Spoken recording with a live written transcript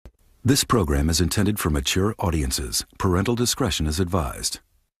This program is intended for mature audiences. Parental discretion is advised.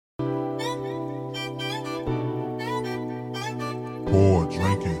 Pour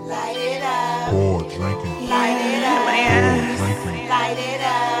drinking. Light it up. Pour drinking. Light it up. Pour drinking. Light it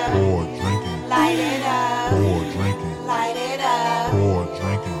up. Pour drinking. Light it up. Pour drinking. Light it up. Pour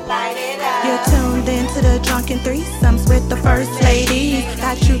drinking. Light it up. You're tuned into the drunken threesomes with the first lady.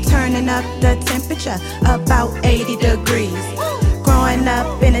 Got you turning up the temperature about 80 degrees. Growing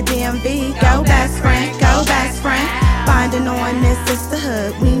up in a DMV, go best friend, go best friend. Bonding on this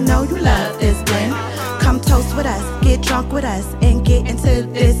sisterhood, we know you love this blend. Come toast with us, get drunk with us, and get into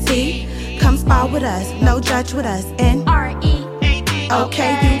this heat. Come spar with us, no judge with us, and R-E-A-D.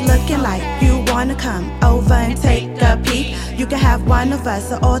 Okay, you looking like you wanna come over and take a peek. You can have one of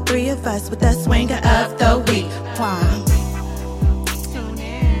us or all three of us with the swinger of the week. Wow.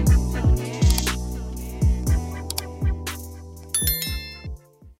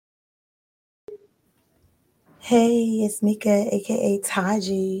 Hey, it's Mika, aka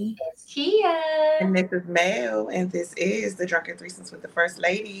Taji. It's Kia. And this is Mel, and this is the Drunken Threesomes with the First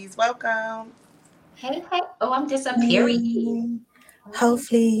Ladies. Welcome. Hey. Oh, I'm disappearing.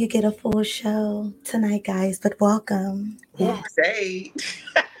 Hopefully you get a full show tonight, guys, but welcome. Yeah. Shade.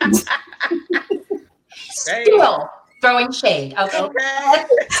 Still throwing shade. Okay. Okay.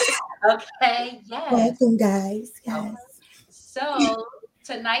 Okay. Yes. Welcome, guys. Yes. So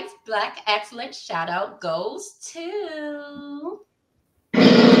tonight's Black Excellence shout out goes to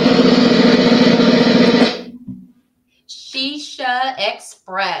Shisha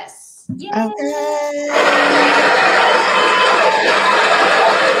Express. Yay. Okay.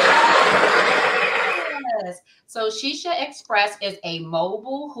 Yes. So Shisha Express is a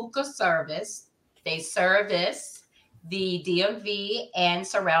mobile hookah service. They service the DMV and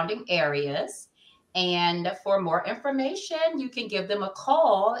surrounding areas. And for more information, you can give them a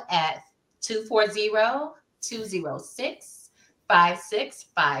call at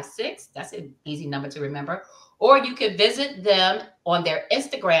 240-206-5656. That's an easy number to remember. Or you can visit them on their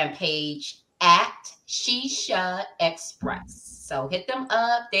Instagram page at Shisha Express. So hit them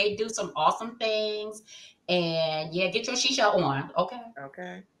up. They do some awesome things. And yeah, get your shisha on. Okay.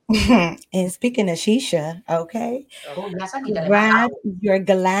 Okay. And speaking of shisha, okay, Oh, yes, I need that. grab your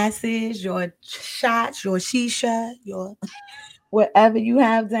glasses, your shots, your shisha, your whatever you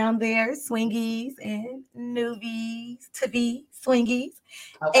have down there, swingies and newbies to be swingies,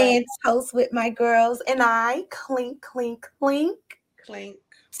 Okay. and toast with my girls and I, clink, clink, clink, Clink.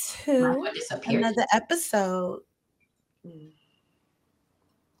 My to one disappeared. another episode. Mm.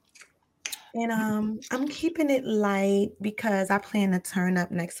 And I'm keeping it light because I plan to turn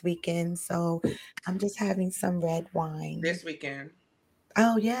up next weekend. So I'm just having some red wine. This weekend.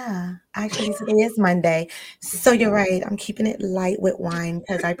 Oh yeah. Actually, today is Monday. So you're right. I'm keeping it light with wine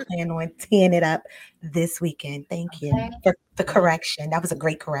because I plan on teeing it up this weekend. Thank you Okay. for the correction. That was a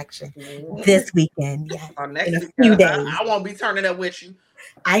great correction. Mhm. This weekend, yes. Oh, In next a weekend, few days. I won't be turning up with you.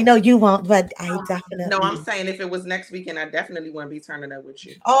 I know you won't, but I definitely. No, I'm saying if it was next weekend, I definitely wouldn't be turning up with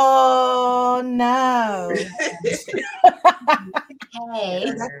you. Oh no. Hey.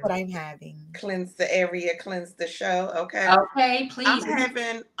 That's what I'm having. Cleanse the area, cleanse the show. Okay. Okay, please. I'm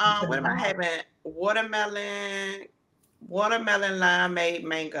having what am I having? Watermelon limeade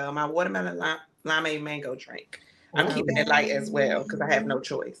mango. My watermelon limeade mango drink. I'm keeping it light as well because I have no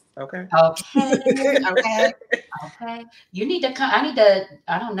choice. Okay. Okay. Okay. Okay. You need to come. I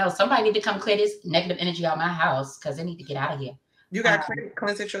don't know. Somebody need to come clear this negative energy out my house because they need to get out of here. You gotta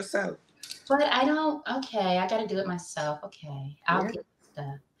cleanse it yourself. But I don't. Okay. I got to do it myself. Okay. I'll Yeah. get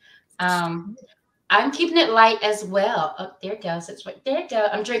stuff. I'm keeping it light as well. Oh, there it goes. It's right there. It goes.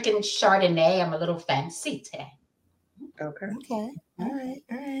 I'm drinking Chardonnay. I'm a little fancy today. Okay. Okay. All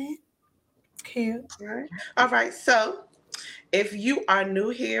right. Cute. All right. So if you are new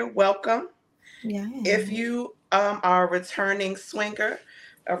here, welcome. Yeah. If you are a returning swinger,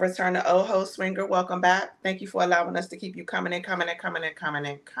 a returning OHO swinger, welcome back. Thank you for allowing us to keep you coming.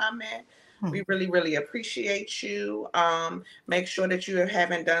 We really, really appreciate you. Make sure that you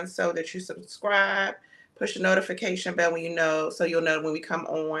haven't done so, that you subscribe, push the notification bell when you know, so you'll know when we come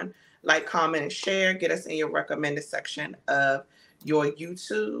on. Like, comment, and share. Get us in your recommended section of your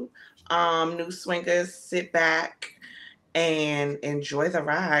YouTube. New swingers, sit back and enjoy the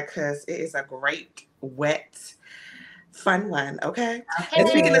ride because it is a great, wet, fun one. Okay. And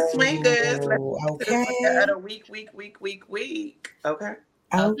speaking of swingers, let's get to the swinger of the week. Okay.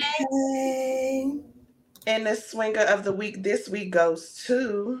 Okay. And the swinger of the week this week goes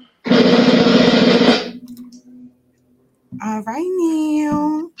to All right,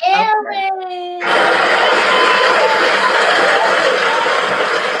 Neil. Aaron.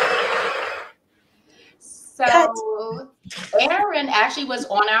 Aaron actually was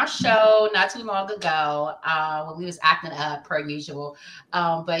on our show not too long ago when we was acting up per usual.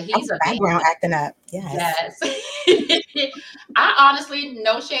 But he's a background acting up. Yes. I honestly,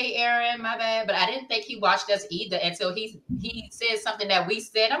 no shade, Aaron, my bad, but I didn't think he watched us either until he said something that we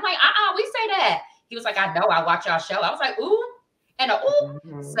said. I'm like, we say that. He was like, I know, I watch our show. I was like, ooh, and a ooh.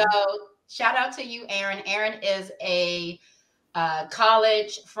 Mhm. So shout out to you, Aaron. Aaron is a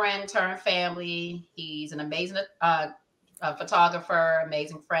college friend turned family. He's an amazing photographer,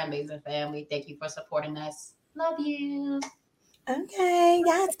 amazing friend, amazing family. Thank you for supporting us. Love you. Okay.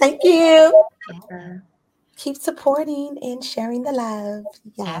 Yes. Thank you. Okay. Keep supporting and sharing the love.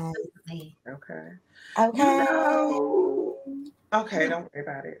 Yes. Absolutely. Okay. Okay. No. Okay, don't worry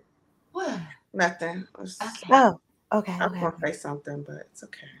about it. What? Nothing. Okay. Oh. Okay. I was Okay. gonna say something, but it's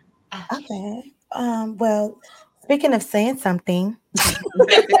okay. Okay. Well, speaking of saying something,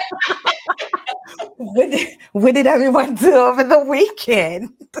 what did everyone do over the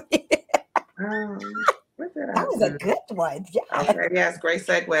weekend? What did I That was do? a good one. Yeah. Okay, yes, great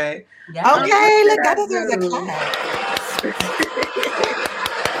segue. Yeah. Okay, look, that What did I deserves a do? clap.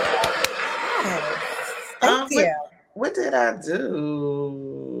 Thank you. What did I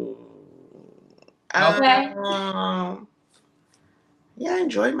do? Okay. Yeah, I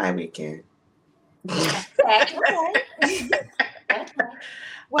enjoyed my weekend. Okay.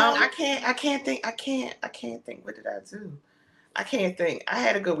 Well, I can't think. What did I do? I can't think. I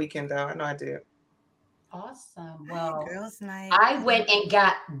had a good weekend though. I know I did. Awesome. Well, girls' night. I went and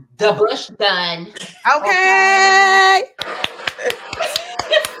got the bush done. Okay.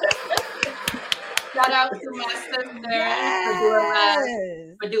 Shout out to my sister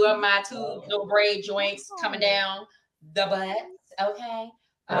Yes. for doing my 2 little braid joints coming down the butt. Okay.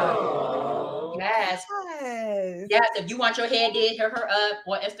 Yes. Yes. Yes. If you want your hair did, hit her up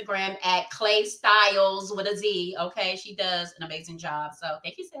on Instagram at Clay Styles with a Z. Okay. She does an amazing job. So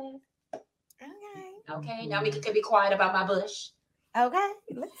thank you, sis. Okay. Okay. Now we can be quiet about my bush. Okay.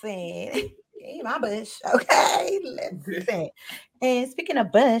 Listen. Hey, my bush. Okay. Listen. And speaking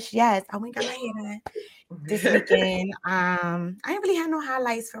of bush, yes, I went and got my hair done this weekend. I didn't really have no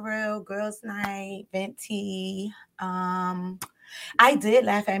highlights for real. Girls' night, venti. I did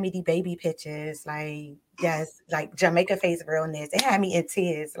laugh at me the baby pictures. Like, yes, like Jamaica face realness. It had me in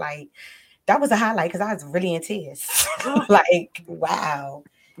tears. Like, that was a highlight because I was really in tears. Like, wow.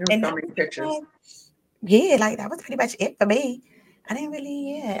 And so many pictures. Yeah, like that was pretty much it for me. I didn't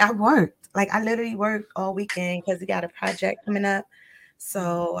really, I worked. Like, I literally worked all weekend because we got a project coming up.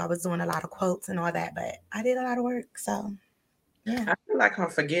 So I was doing a lot of quotes and all that, but I did a lot of work. So, yeah. I feel like I'm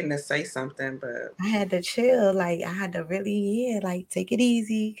forgetting to say something, but I had to chill. Like, I had to really, like, take it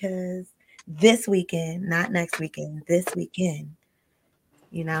easy because this weekend, not next weekend, this weekend,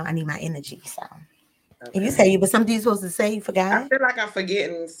 you know, I need my energy. So, okay. And you say it was something you're supposed to say, you forgot? I feel like I'm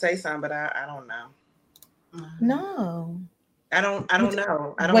forgetting to say something, but I don't know. No. I don't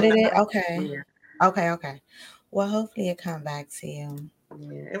know. I don't What know. did it? Okay. Yeah. Okay. Well, hopefully it come back to you.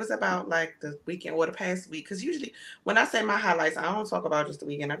 Yeah, it was about like the weekend or the past week. Because usually when I say my highlights, I don't talk about just the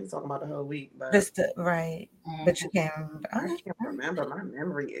weekend. I be talking about the whole week. But Right. But you can't remember. I can't remember. My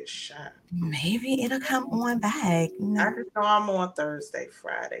memory is shot. Maybe it'll come on back. No. I just know I'm on Thursday,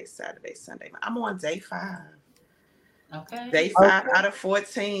 Friday, Saturday, Sunday. I'm on day 5. Okay. Day 5 out of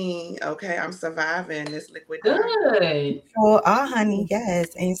 14. Okay, I'm surviving this liquid diet. Good. Well, honey,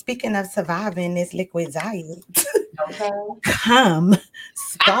 yes. And speaking of surviving this liquid diet, Okay. come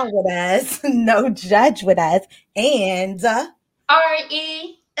start with us, no judge with us, and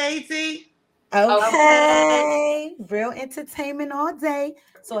R.E. AT. okay, real entertainment all day.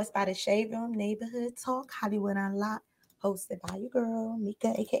 So it's by the Shade Room Neighborhood Talk, Hollywood Unlocked, hosted by your girl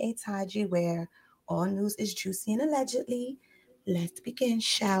Mika, aka Taji, where all news is juicy and allegedly. Let's begin,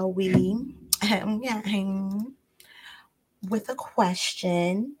 shall we? With a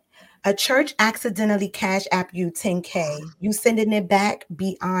question. A church accidentally cash app you 10K. You sending it back?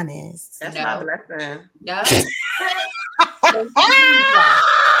 Be honest. That's No. my blessing. Yeah.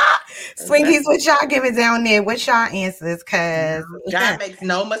 Swingies, what y'all giving down there? What's y'all answers? Cause God makes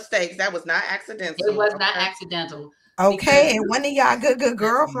no mistakes. That was not accidental. It was not okay? accidental. okay, and one of y'all good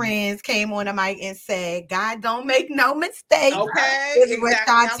girlfriends came on the mic and said, God don't make no mistakes. Okay. This is what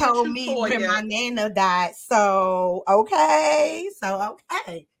exactly. God I'm told with me you, when Toya. my nana died. So okay.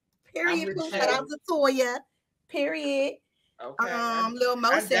 Period. with Shout you. out to Toya. Period. Okay. Lil Mo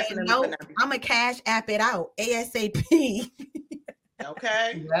I said, definitely no, would not be- I'm a cash app it out ASAP.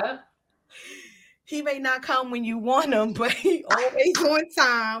 Okay. Yeah. He may not come when you want him, but he always on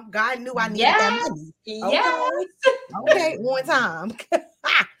time. God knew I needed that Yes. money. Yes. Okay, on time.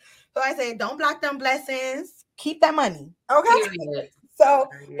 So I said, don't block them blessings. keep that money. Okay. Period. So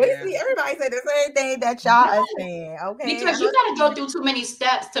Yeah. basically, everybody said the same thing that y'all are saying. Okay. Because you got to go through too many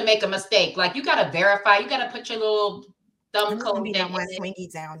steps to make a mistake. Like you got to verify. You got to put your little thumb I'm gonna code be in that one it.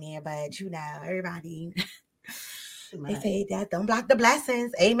 swingy down there, but everybody Too they much. say that don't block the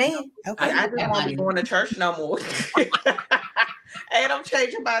blessings. Amen. Okay. I get just that won't be money. going to church no more. And I'm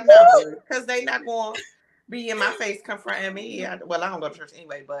changing my number because they not going to be in my face confronting me. Well, I don't go to church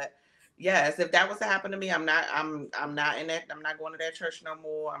anyway, but yes, if that was to happen to me, I'm not in that. I'm not going to that church no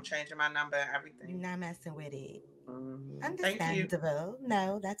more. I'm changing my number and You're everything. not messing with it. Thank you. Understandable.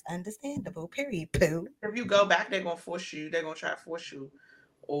 No, that's understandable. Period. Pooh. If you go back, they're gonna force you. They're gonna try to force you,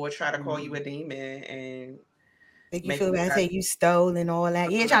 or try to call you a demon and Make you make feel you bad, try- say you stole and all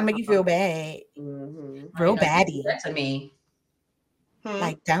that. Yeah, trying to make you feel bad. Real You baddie. gave that to me.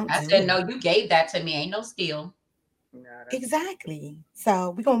 Like, don't I do said, it. no, you gave that to me. Ain't no steal. Nah, that's- Exactly. So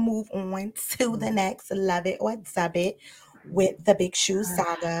we're gonna move on to the next Love It or Dub It with the Big Shoe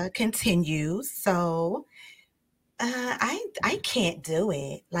saga continues. So I can't do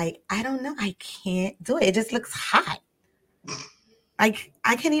it. Like, I don't know. I can't do it. It just looks hot. Like,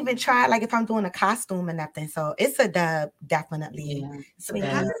 I can't even try like if I'm doing a costume or nothing. So it's a dub, definitely. Yeah, it's a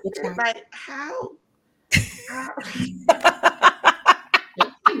Swingies, dub. which I- like how?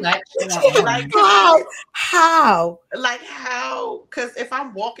 It's too much. Like How? like how? Because if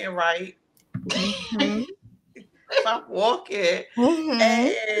I'm walking right, Mhm. if I'm walking Mhm.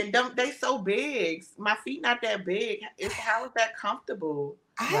 and they so big, my feet not that big. How is that comfortable?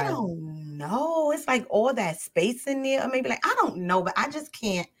 I Right. don't know. It's like all that space in there, or maybe like I don't know, but I just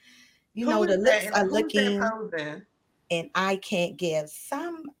can't. You know, the lips are looking, posing? and I can't give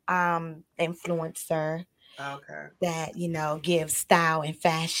some influencer Okay. that gives style and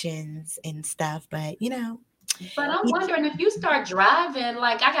fashions and stuff, but But I'm wondering if you start driving,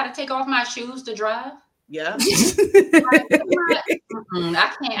 like I got to take off my shoes to drive. Yeah. Like,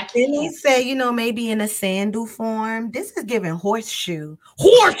 I can't. Then he said, maybe in a sandal form. This is giving horse shit.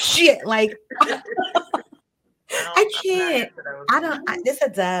 Like I can't. This a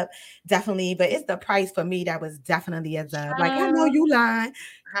dub, definitely, but it's the price for me that was definitely a dub. Like I know you lying.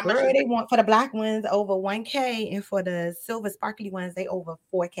 How Girl, much is they want for the black ones over 1K, and for the silver sparkly ones they over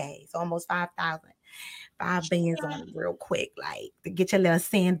 4K, so almost 5,000. 5 bands on it real quick, like to get your little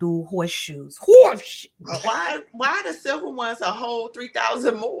sandal horseshoes. Why the silver ones a whole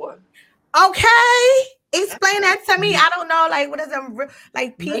 3,000 more? Okay, explain that to me. I don't know. Like, what is them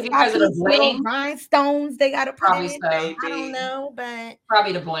like? Maybe Piece by because of the piece little bling. rhinestones they gotta put Probably in. so. I don't know, but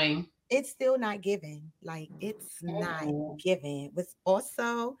Probably the bling. it's still not giving. Like, it's not giving. Was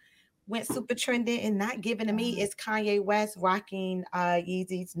also went super trending and not giving to me is Kanye West rocking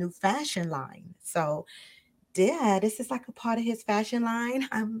Yeezy's new fashion line. So yeah, this is like a part of his fashion line.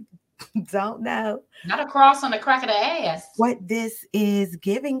 I don't know Not a cross on the crack of the ass. what this is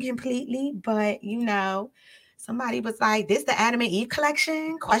giving completely, but somebody was like, "This the Adam and Eve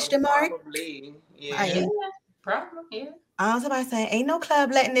collection?" Question mark. Probably. Yeah. Like, Yeah, probably. Yeah. Somebody saying, "Ain't no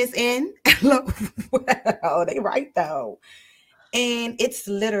club letting this in." Look, well, they right though, and it's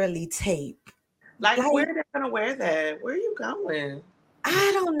literally tape. Like where are they gonna wear that? Where are you going?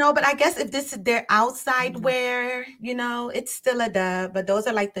 I don't know, but I guess if this is their outside wear, it's still a dub. But those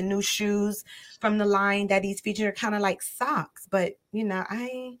are like the new shoes from the line that he's featured, kind of like socks. But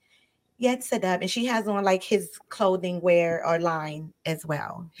it's a dub, and she has on like his clothing wear or line as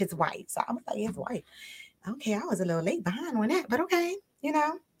well, his wife. So I was like, his wife. Okay, I was a little late behind on that, but okay,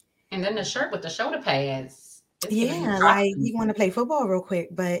 And then the shirt with the shoulder pads. Yeah, like you want to play football real quick,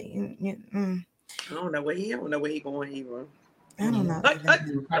 but I don't know where he going either. I don't know.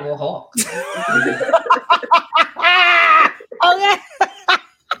 Incredible Hulk. Okay.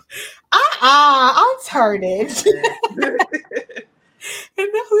 I'm turning. And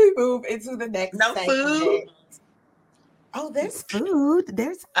now we move into the next segment. Food. Oh, there's food.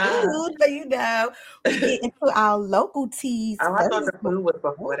 There's food, but we get into our local teas. Oh, I thought the food was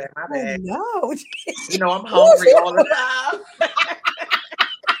before that. My bad. No. I'm hungry all the time.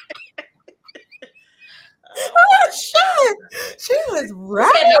 Oh shit! She was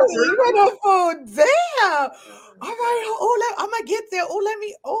right. With the food. Damn. All right. I'm gonna get there. Let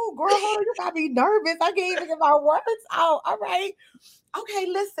me. Oh, girl, hold on. You got me nervous. I can't even get my words out. All right. Okay,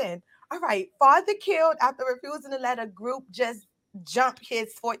 listen. All right. Father killed after refusing to let a group just jump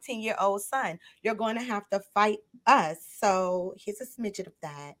his 14-year-old son. You're going to have to fight us. So here's a smidget of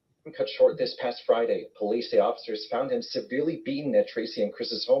that. Cut short this past Friday, police say officers found him severely beaten at Tracy and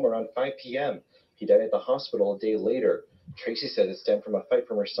Chris's home around 5 p.m. He died at the hospital a day later. Tracy said it stemmed from a fight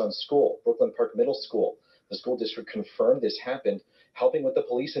from her son's school, Brooklyn Park Middle School. The school district confirmed this happened, helping with the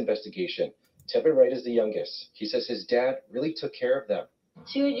police investigation. Tevin Wright is the youngest. He says his dad really took care of them.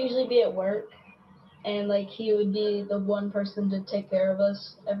 She would usually be at work, and like he would be the one person to take care of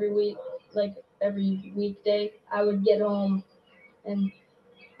us every week, like every weekday. I would get home and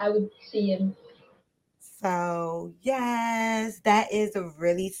I would see him. So yes, that is a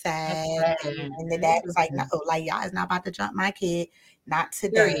really sad. That's sad. And the dad was like, "No, like y'all is not about to jump my kid, not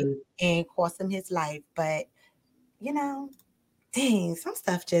today," Period. and cost him his life. But you know, dang, some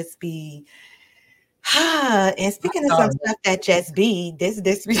stuff just be. And speaking of some Sorry. stuff that just be, this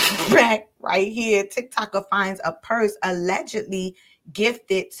disrespect right here, TikToker finds a purse allegedly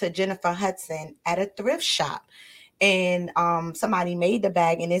gifted to Jennifer Hudson at a thrift shop. And somebody made the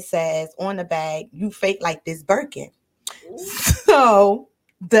bag and it says on the bag, "You fake like this Birkin." So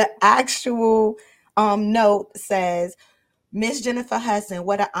the actual note says, "Miss Jennifer Hudson,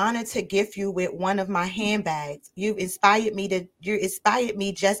 what an honor to gift you with one of my handbags. You inspired me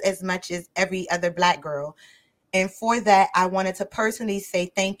just as much as every other Black girl. And for that, I wanted to personally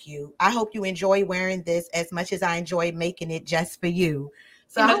say thank you. I hope you enjoy wearing this as much as I enjoy making it just for you."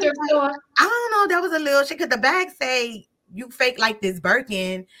 So In I the was thrift like, store. I don't know, that was a little shit because the bag say "you fake like this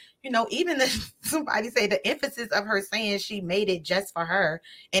Birkin." You know, even if somebody say the emphasis of her saying she made it just for her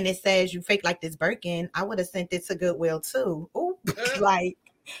and it says "you fake like this Birkin," I would have sent it to Goodwill too. Ooh, like,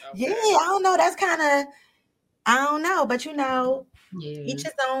 yeah, I don't know. That's kind of, I don't know, but you know, Yeah. each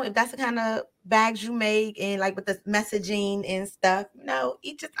his own. If that's the kind of bags you make and like with the messaging and stuff, you know,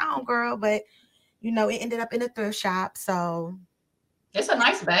 each his own, girl. But you know, it ended up in a thrift shop, so It's a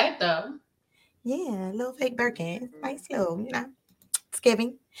nice bag though. yeah, a little fake Birkin, nice little, you know, it's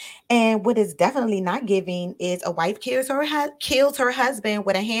giving. And what is definitely not giving is a wife kills her husband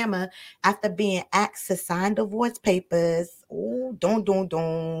with a hammer after being asked to sign divorce papers. Oh, don't. Okay.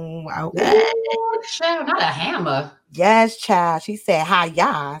 Ooh, child, not a hammer. Yes, child. She said, "Hi,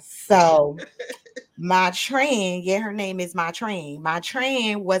 ya." So Matran, yeah, her name is Matran.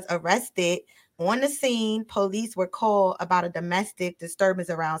 Matran was arrested on the scene. Police were called about a domestic disturbance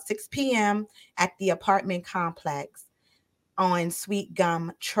around 6 p.m. at the apartment complex on Sweet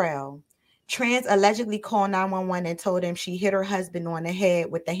Gum Trail. Trans allegedly called 911 and told him she hit her husband on the head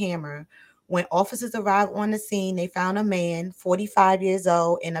with the hammer. When officers arrived on the scene, they found a man, 45 years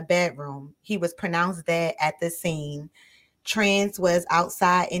old, in a bedroom. He was pronounced dead at the scene. Trans was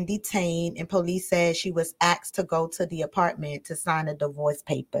outside and detained, and police said she was asked to go to the apartment to sign the divorce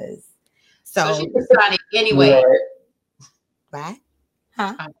papers. So So, she was signing anyway. right?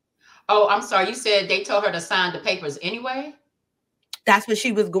 Huh? Oh, I'm sorry. You said they told her to sign the papers anyway? That's what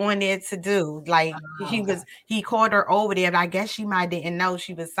she was going there to do. Like Oh, he called her over there, but I guess she might didn't know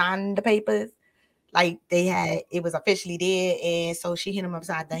she was signing the papers. Like it was officially there, and so she hit him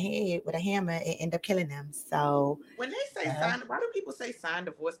upside the head with a hammer and ended up killing him. So When they say sign, why do people say sign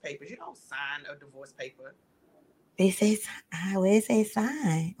divorce papers? You don't sign a divorce paper. they say, "Where it say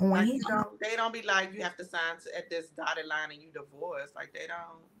sign?" Like they don't be like you have to sign at this dotted line and you divorce. Like they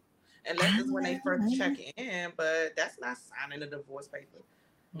don't, unless it's when they first check in. But that's not signing a divorce paper.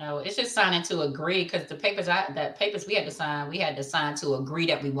 no, it's just signing to agree because the papers we had to sign to agree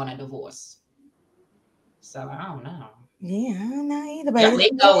that we want a divorce. So I don't know. Yeah, I don't know either. But That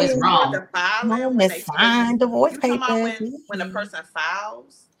legal is wrong. The filing when when they they sign divorce you talking about papers. when a person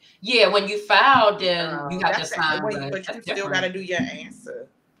files. Yeah, when you file, then you have to That's sign. but But you that's still different. got to do your answer.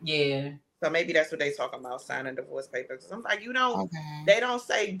 Yeah. So maybe that's what they talking about, signing divorce papers. I'm like, you don't. Okay. They don't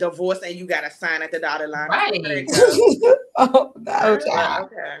say divorce and you got to sign at the dotted line. Right. There you go. Oh, no, child.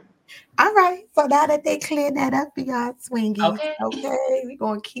 Okay. All right. So now that they cleared that up for y'all swingies, Okay. we're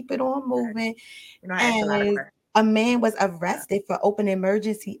gonna keep it on moving. You know, I asked a lot of And questions. a man was arrested for opening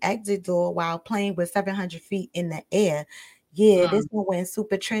emergency exit door while playing with 700 feet in the air. Yeah, this one went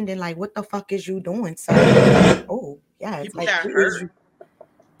super trending. Like, what the fuck is you doing, sir? Oh, yeah. People got hurt.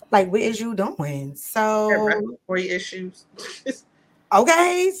 What is you doing? So, Respiratory issues.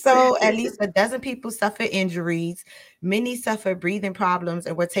 okay, so at least a dozen people suffered injuries. Many suffered breathing problems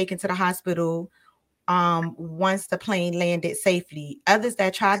and were taken to the hospital once the plane landed safely. Others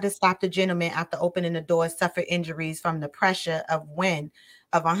that tried to stop the gentleman after opening the door suffered injuries from the pressure of wind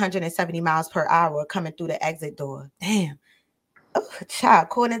of 170 miles per hour coming through the exit door. Damn. Oh, child.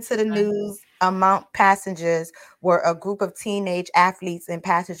 According to the news, among passengers were a group of teenage athletes and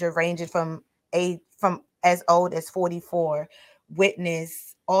passengers ranging from as old as 44.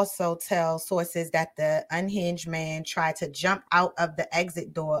 Witness also tell sources that the unhinged man tried to jump out of the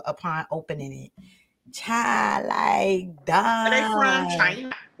exit door upon opening it. Child, like, duh. Where they from?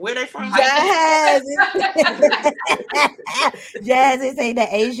 China? Where they from? Yes. Yes, it's the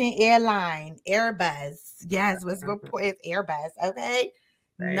Asian airline, Airbus. Yes, what's reported Airbus. Okay.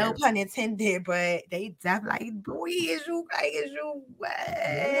 No pun intended, but they definitely like, boy, is you what?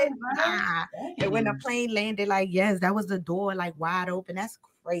 Yeah, Nah. And when the plane landed, like, yes, that was the door like wide open. That's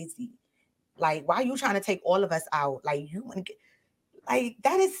crazy. Like, why are you trying to take all of us out? Like, you want to get like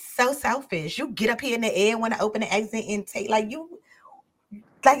that is so selfish. You get up here in the air, want to open the exit and take like you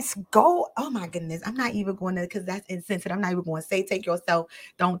like go. Oh my goodness, I'm not even going to because that's insensitive. I'm not even going to say take yourself.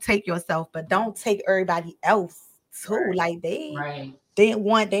 Don't take yourself, but don't take everybody else too. Right. Like they Right. they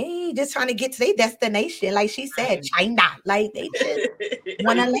ain't just trying to get to their destination. Like she said, Right. China. Like they just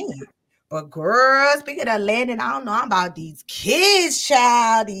want to land. But girl, speaking of landing, I don't know about these kids,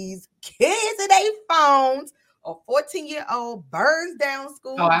 child. These kids and their phones. A 14-year-old burns down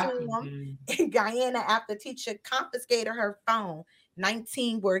school dorm in Guyana after teacher confiscated her phone.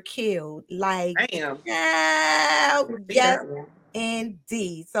 19 were killed. Like, Damn. yeah, See yes, that one.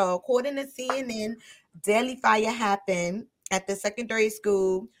 indeed. So, according to CNN, deadly fire happened at the secondary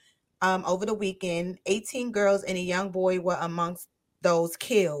school over the weekend. 18 girls and a young boy were amongst those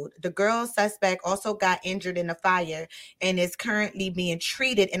killed. The girl suspect also got injured in the fire and is currently being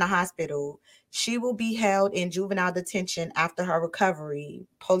treated in a hospital. She will be held in juvenile detention after her recovery.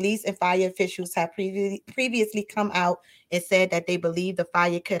 Police and fire officials have previously come out and said that they believe the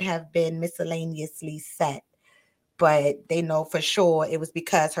fire could have been miscellaneously set. But they know for sure it was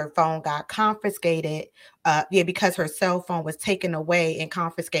because her phone got confiscated. Because her cell phone was taken away and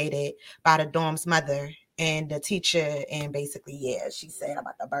confiscated by the dorm's mother and the teacher. And basically, she said, I'm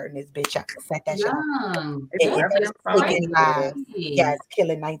about to burn this bitch up. Set that shit up. Yes,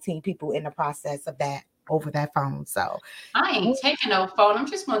 killing 19 people in the process of that over that phone. So I ain't taking no phone. I'm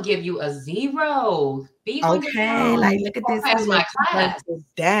just gonna give you a 0. Be on your okay, phone. like look at this. Pass my class. Burnt it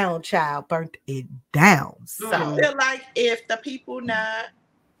down, child. Burnt it down. So I feel like if the people not,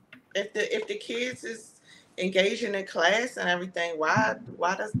 if the kids is engaging in class and everything, why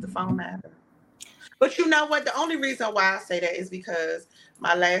does the phone matter? But you know what? The only reason why I say that is because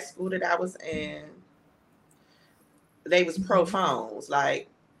my last school that I was in, they was pro phones. Like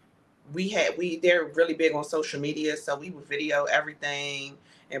they're really big on social media, so we would video everything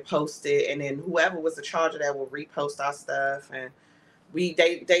and post it, and then whoever was the charge of that would repost our stuff, and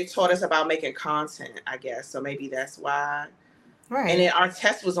they taught us about making content, I guess. So maybe that's why. Right. And then our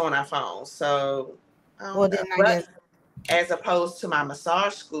test was on our phone, so I guess as opposed to my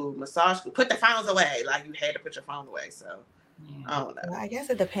massage school, put the phones away. Like you had to put your phone away. So I don't know. Well, I guess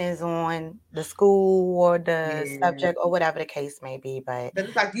it depends on the school or the subject or whatever the case may be. But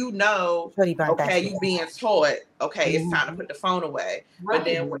it's like you being taught. Okay, it's time to put the phone away. Right. But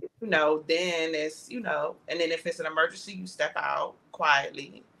then then it's and then if it's an emergency, you step out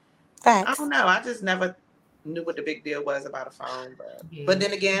quietly. Facts. I don't know. I just never knew what the big deal was about a phone, but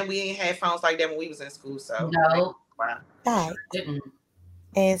then again, we ain't had phones like that when we was in school. So no. Right.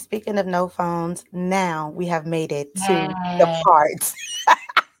 And speaking of no phones, now we have made it to the part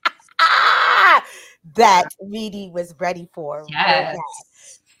that Reedy was ready for. Yes.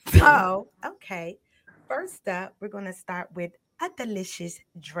 So, okay. First up, we're going to start with a delicious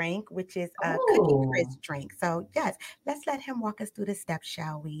drink, which is a Cookie Crisp drink. So, yes, let's let him walk us through the steps,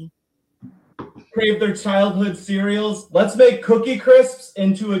 shall we? Crave their childhood cereals? Let's make Cookie Crisps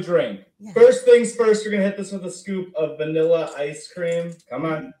into a drink. Yeah. First things first, we're going to hit this with a scoop of vanilla ice cream. Come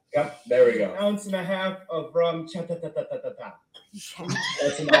on. Yep, there we go. 1.5 ounces of rum. Cha-ta-ta-ta-ta-ta.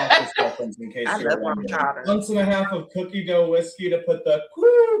 That's an office reference in case you're wondering. 1.5 ounces of cookie dough whiskey to put the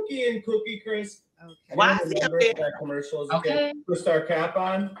cookie in Cookie Crisp. Okay. Why remember that commercial as a kid? Twist our cap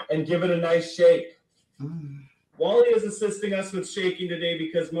on and give it a nice shake. Wally is assisting us with shaking today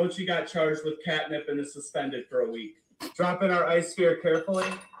because Mochi got charged with catnip and is suspended for a week. Drop in our ice sphere carefully,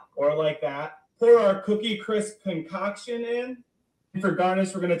 or like that. Pour our Cookie Crisp concoction in. For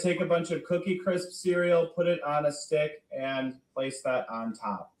garnish, we're going to take a bunch of Cookie Crisp cereal, put it on a stick, and place that on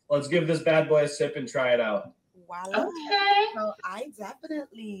top. Let's give this bad boy a sip and try it out. Wow. Okay. So I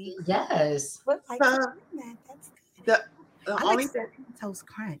definitely would like to that. That's good. I like Cinnamon Toast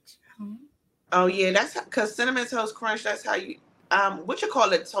Crunch. Oh yeah, that's because Cinnamon Toast Crunch. That's how you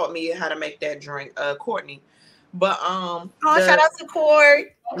taught me how to make that drink. Courtney, but shout out to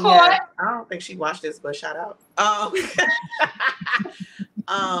Court. Yeah, I don't think she watched this, but shout out.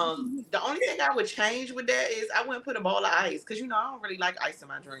 The only thing I would change with that is I wouldn't put a ball of ice because I don't really like ice in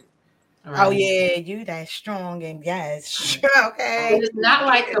my drink. Right. Oh yeah, you that strong and yes. Okay. It's not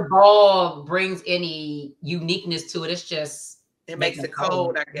like the ball brings any uniqueness to it. It's just it makes it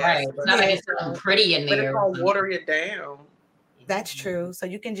cold, I guess. Right. It's not like it's something pretty in there. But it's gonna water it down. That's true. So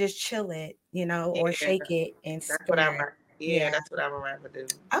you can just chill it, or shake it and that's what I'm that's what I would rather do.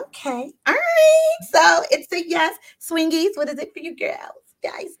 Okay. All right. So it's a yes. Swingies, what is it for you girls?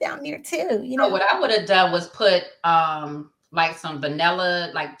 guys down there too. You So know, what I would have done was put like some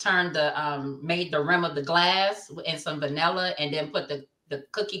vanilla, like turn the made the rim of the glass and some vanilla, and then put the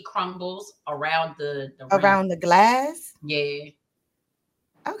cookie crumbles around the rim. around the glass. Yeah.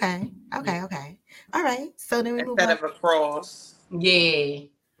 Okay. All right. So then we move Instead on. of a cross. Yeah.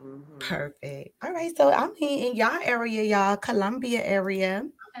 Mhm. Perfect. All right. So I mean, in y'all area, y'all Columbia area,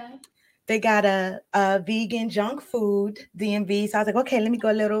 Okay. they got a vegan junk food DMV. So I was like, okay, let me go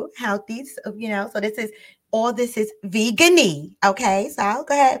a little healthy. So, you know, so this is vegan-y. Okay, so I'll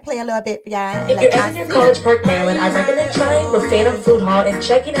go ahead and play a little bit for y'all. If you're ever near College Park, Maryland, I recommend trying the Phantom Food Hall and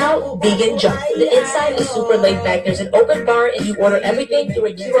checking out Vegan Junk. The inside is super laid back. There's an open bar and you order everything through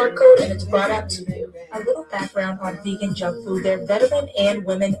a QR code and it's brought out to you. A little background on Vegan Junk Food. They're veteran and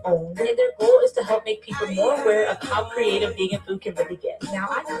women owned, and their goal is to help make people more aware of how creative vegan food can really get. Now,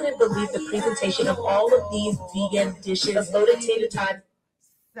 I couldn't believe the presentation of all of these vegan dishes. The loaded tater tots.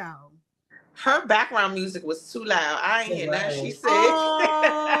 So Her background music was too loud. I ain't hear nothing she said.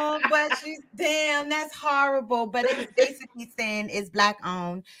 oh, but she's damn, that's horrible. But it's basically saying it's black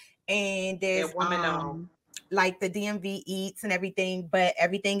owned and there's And women owned. like the DMV eats and everything, but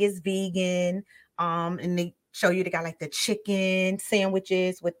everything is vegan. And they show you they got like the chicken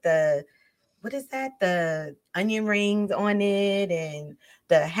sandwiches with the what is that? The onion rings on it and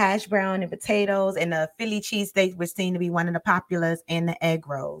the hash brown and potatoes and the Philly cheesesteak, which seem to be one of the populars, and the egg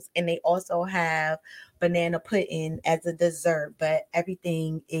rolls. And they also have banana pudding as a dessert, but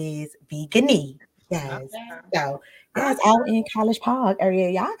everything is vegan-y. Yes. So guys, out in College Park area,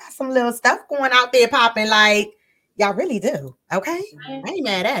 y'all got some little stuff going out there popping like y'all really do. Okay. I ain't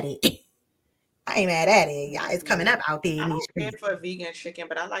mad at it. Y'all, it's coming up out there I in these don't care streets. for vegan chicken,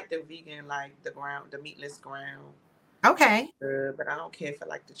 but I like the vegan, like the meatless ground. Okay. But I don't care for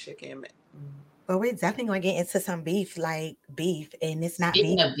like the chicken. Well, we're definitely going to get into some beef, and it's not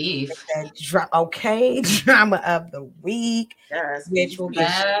Speaking beef. of beef, Drama of the week, Yes, which we'll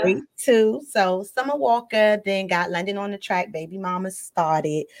get straight to. So Summer Walker then got London on the Track. Baby Mama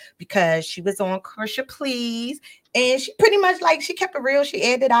started because she was on Crush Please, and she pretty much she kept it real. She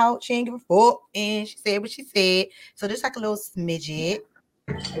aired it out. She didn't give a fuck, and she said what she said. So there's like a little smidget.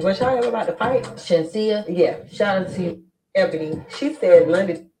 What y'all ever about the fight? Shensia? Yeah, shout out to Ebony. She said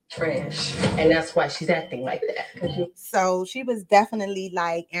London trash, and that's why she's acting like that. So she was definitely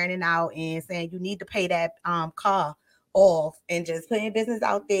airing it out and saying you need to pay that car off and just putting business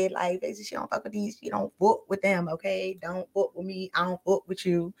out there. Basically, she don't fuck with these. She don't fuck with them. Okay, don't fuck with me. I don't fuck with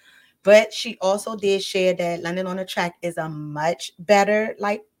you. But she also did share that London on the Track is a much better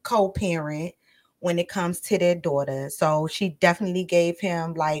co-parent when it comes to their daughter. So she definitely gave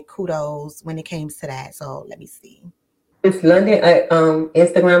him kudos when it came to that. So let me see. Is London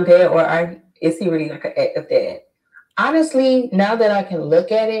Instagram dad, or is he really like an active dad? Honestly, now that I can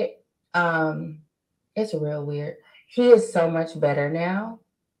look at it, it's real weird. He is so much better now.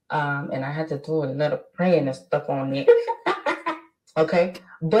 And I had to do another praying and stuff on it. Okay.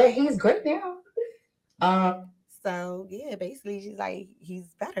 But he's great now. So yeah, basically she's he's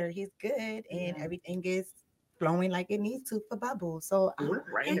better, he's good, and everything is flowing like it needs to for Bubbles. So I'm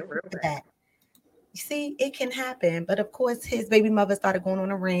happy for that. You see, it can happen. But of course, his baby mother started going on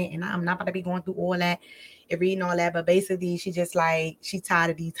a rant, and I'm not going to be going through all that and reading all that. But basically, she just she's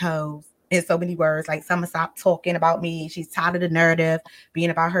tired of these hoes in so many words. Summer stopped talking about me. She's tired of the narrative being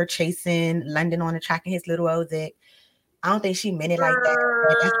about her chasing London on the Track and his little old dick. I don't think she meant it like that.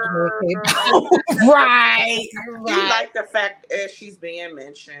 That's right. You like the fact that she's being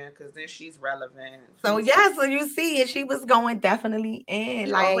mentioned because then she's relevant. So yeah, so you see, and she was going definitely in.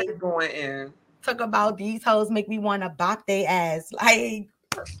 She's always going in. Talk about these hoes make me want to bop their ass. Do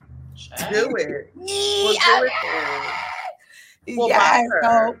it. We'll do it. Yeah,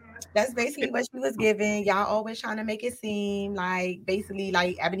 so that's basically what she was giving. Y'all always trying to make it seem basically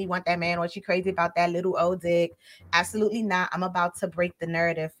Ebony want that man or she crazy about that little old dick. Absolutely not. I'm about to break the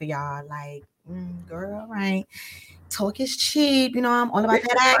narrative for y'all. Girl, right? Talk is cheap. You know, I'm all about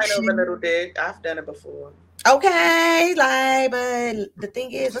that action. Over little dick. I've done it before. Okay, but the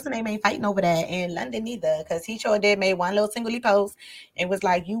thing is, what's the name ain't fighting over that, and London neither, because he sure did made one little singly post and was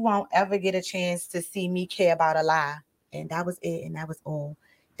like, you won't ever get a chance to see me care about a lie. And that was it, and that was all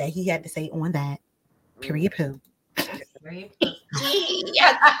that he had to say on that. Period poo.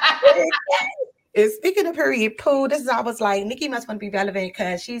 And speaking of period poo, this is I was like, Nikki must want to be relevant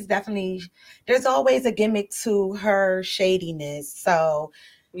because she's definitely, there's always a gimmick to her shadiness. So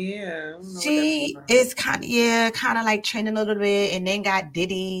yeah, she is kind of trending a little bit, and then got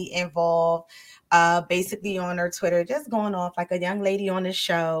Diddy involved basically on her Twitter, just going off like a young lady on the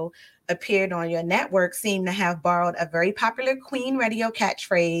show appeared on your network seem to have borrowed a very popular Queen Radio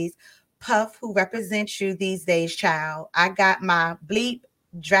catchphrase. Puff, who represents you these days, child. I got my bleep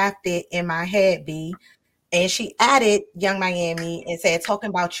drafted in my head, B. And she added Young Miami and said, talking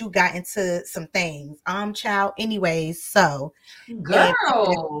about you got into some things. Child, anyways, so.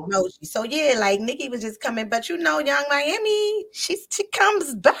 Girl. Emoji. So yeah, like Nikki was just coming, but Young Miami, she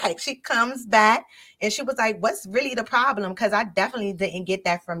comes back. She comes back and she was like, what's really the problem? Because I definitely didn't get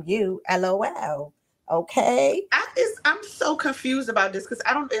that from you. LOL. Okay. I'm so confused about this because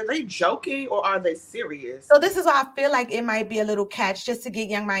are they joking or are they serious? So this is why I feel like it might be a little catch just to get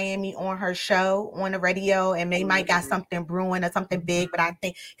Young Miami on her show on the radio, and they might got something brewing or something big. But I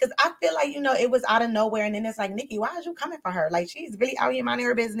think because I feel like it was out of nowhere, and then it's like, Nikki, why are you coming for her? Like, she's really out here minding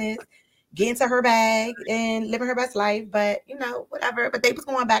her business, getting to her bag and living her best life. But whatever. But they was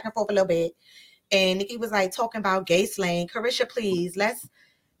going back and forth a little bit, and Nikki was like talking about gay slang. Carisha, please, let's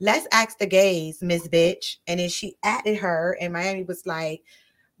ask the gays, Miss Bitch. And then she added her, and Miami was like,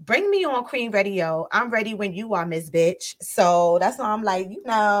 bring me on Queen Radio. I'm ready when you are, Miss Bitch. So that's why I'm like,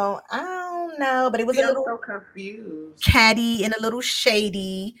 I don't know. But it was a little so confused, catty and a little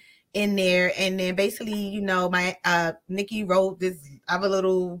shady in there. And then basically, my Nikki wrote this, I have a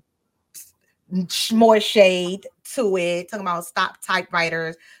little more shade to it, talking about stop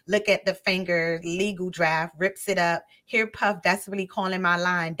typewriters, look at the finger, legal draft, rips it up. Here Puff desperately calling my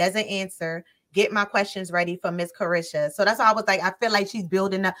line, doesn't answer. Get my questions ready for Miss Carisha. So that's why I was like, I feel like she's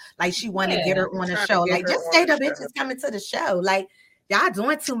building up, like she want to get her on the show. Like, just say the bitch is coming to the show. Like, y'all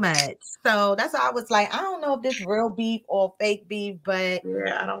doing too much. So that's why I was like, I don't know if this real beef or fake beef, but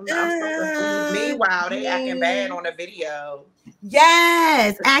yeah, I don't know. I'm so confused. Meanwhile, they acting bad on the video.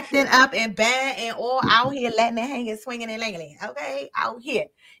 Yes, acting up and bad and all out here letting it hang and swinging and langling. Okay, out here.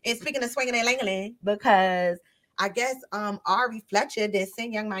 And speaking of swinging and langling, because I guess Ari Fletcher did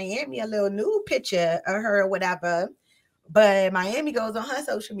send Young Miami a little nude picture of her or whatever. But Miami goes on her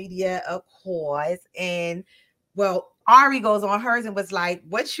social media, of course, and Ari goes on hers and was like,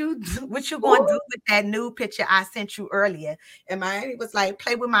 what you gonna do with that nude picture I sent you earlier? And Miami was like,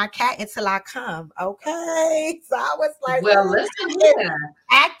 play with my cat until I come. Okay. So I was like, well, listen here.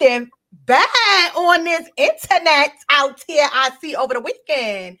 Acting bad on this internet out here I see over the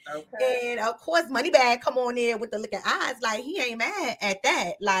weekend. Okay. And of course, Moneybag come on there with the looking eyes like he ain't mad at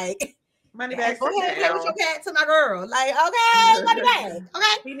that. Like, Moneybag, go ahead, play with your cat to my girl. Like, okay, Moneybag.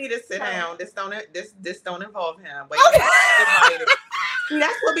 Okay. He need to sit down. This don't involve him. Wait, see,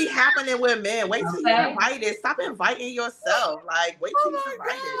 that's what be happening with men. Wait till you're invited. Stop inviting yourself. Like, wait till you're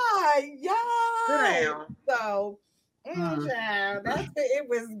invited. Yeah. Sit down. So, child, that's what it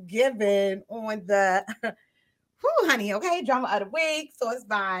was given on the honey. Okay, drama of the week. Sourced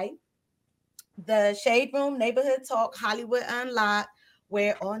by the Shade Room, Neighborhood Talk, Hollywood Unlocked,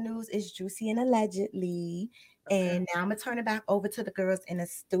 where all news is juicy and allegedly. Okay. And now I'm gonna turn it back over to the girls in the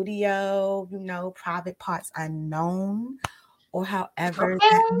studio. Private parts unknown, or however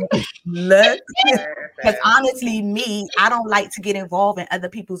that may look. Because honestly, I don't like to get involved in other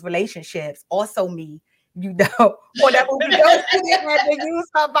people's relationships. Also, me. Whatever we go to, they have to use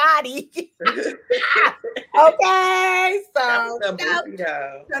her body. Okay, so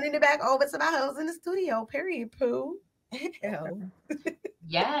turning it back over to my host in the studio. Period. Pooh.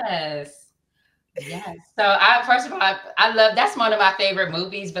 Yes. So first of all, I love, that's one of my favorite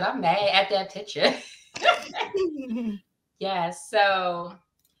movies, but I'm mad at that picture. Yes. So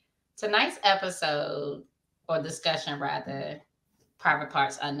tonight's episode, or discussion rather, private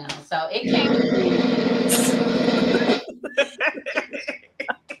parts unknown. So it came.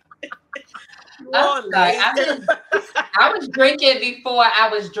 I'm sorry. I was drinking before I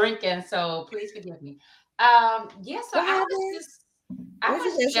was drinking, so please forgive me. So I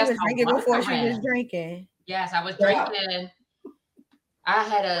was just drinking before she was drinking. Yes, I was drinking. I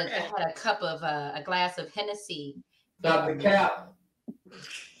had a cup of a glass of Hennessy. Dr. Cap.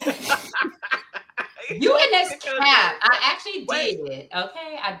 You in this cap? I actually did.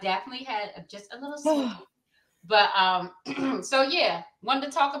 Okay, I definitely had just a little sip. But so yeah, wanted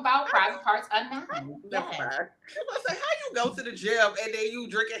to talk about private parts unknown. Yes. I was like, how you go to the gym and then you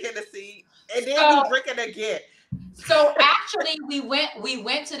drinking Hennessy and then you drinking again? So actually, we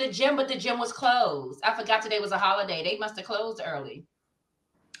went to the gym, but the gym was closed. I forgot today was a holiday. They must have closed early.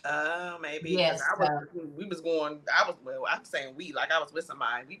 Maybe. Yes. I'm saying we, like I was with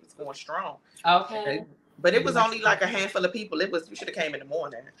somebody. We was going strong. Okay. But it was only like a handful of people. You should have came in the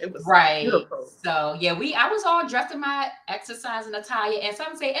morning. It was right. Beautiful. So yeah, I was all dressed in my exercising attire, and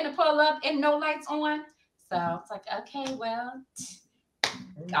some say in the pull up and no lights on. So it's like, okay, well,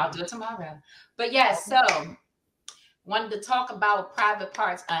 I'll do it tomorrow. But yeah, so wanted to talk about private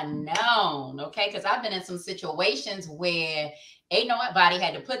parts unknown, okay? Because I've been in some situations where ain't nobody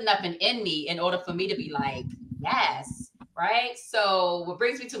had to put nothing in me in order for me to be like, yes, right? So what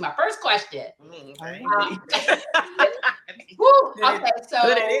brings me to my first question. Okay, so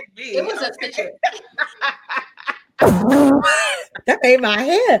it was a situation. That made my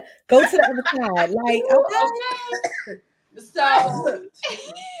hair go to the other side. Like, okay.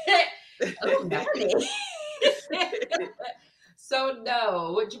 So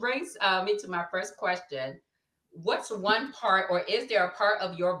no, which brings me to my first question. What's one part, or is there a part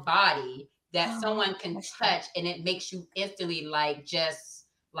of your body that someone can touch and it makes you instantly like, just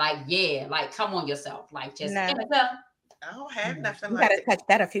like, yeah, like come on yourself, like just I don't have nothing you like gotta touch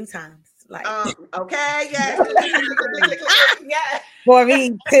that a few times. Like, okay, yes. Yeah. For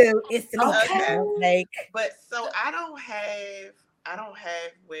me too. It's okay. Like, but so I don't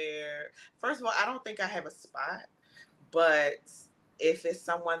have where, first of all, I don't think I have a spot, but if it's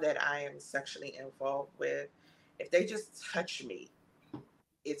someone that I am sexually involved with, if they just touch me,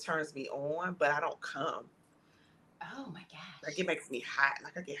 it turns me on, but I don't come. Oh my gosh. Like it makes me hot.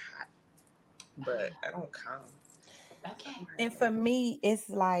 Like I get hot, but I don't come. Okay. And for me, it's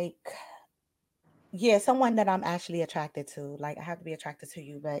like, yeah, someone that I'm actually attracted to. Like I have to be attracted to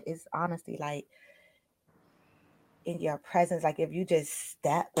you, but it's honestly like in your presence, like if you just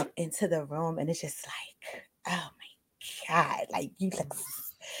step into the room and it's just like, oh my God, like you look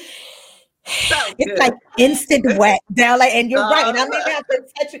it's like instant wet down, like, and you're right, and I don't even have to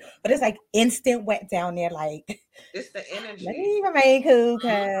touch you, but it's like instant wet down there, like it's the energy. Let me remain cool,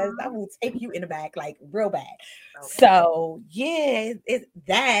 because I will take you in the back, like real bad. Okay. So yeah, it's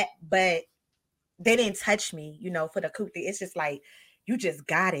that, but they didn't touch me, you know, for the cookie. It's just like you just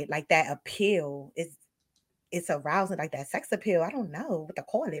got it, like that appeal is. It's arousing, like that sex appeal. I don't know what to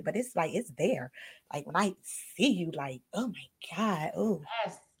call it, but it's like it's there. Like when I see you, like, oh my God, oh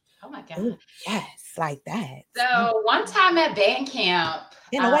yes, oh my God, ooh, yes, like that. So one time at band camp,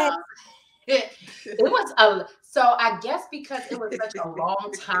 you know what? It was so I guess because it was such a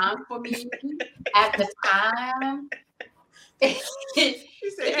long time for me at the time. It's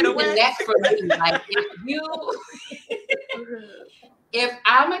the next for me. Like if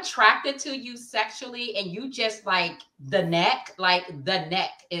I'm attracted to you sexually and you just like the neck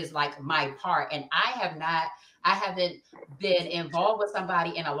is like my part. And I haven't been involved with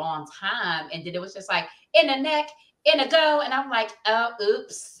somebody in a long time. And then it was just like in the neck, in a go. And I'm like, oh,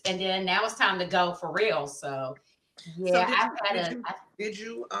 oops. And then now it's time to go for real. So yeah, did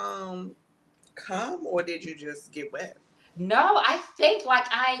you come or did you just get wet? No, I think it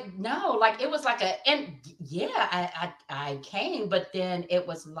was like I came, but then it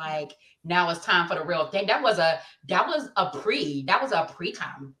was like, now it's time for the real thing. That was a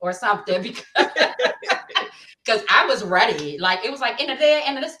pre-com or something because I was ready. Like it was like in the day,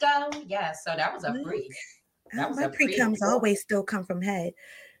 end of this go. Yeah, so that was a pre. My pre-coms always still come from head.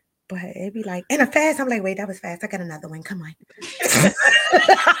 But it'd be like, in a fast, I'm like, wait, that was fast. I got another one. Come on.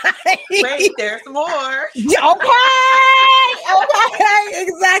 Wait, there's more. Okay,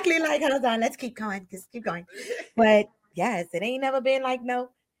 exactly. Like, hold on, let's keep going. Just keep going. But yes, it ain't never been like no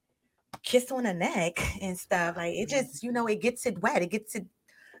kiss on the neck and stuff. Like it just, you know, it gets it wet. It gets it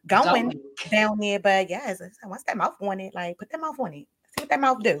going down there. But yes, once that mouth on it, like put that mouth on it. See what that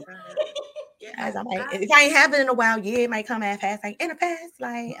mouth do. Yes, I'm like, if I ain't have it in a while, yeah, it might come at fast, like in a fast,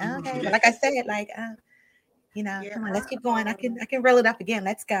 like okay. But like I said, like you know, come on, let's keep going. I can reel it up again.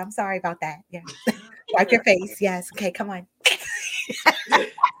 Let's go. I'm sorry about that. Yeah. Wipe your face. Yes. Okay, come on.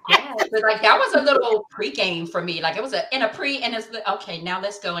 Yeah, but like that was a little pre-game for me. Like it was in a pre, and it's okay. Now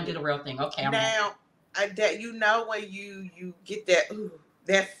let's go and do the real thing. Okay. That you know when you get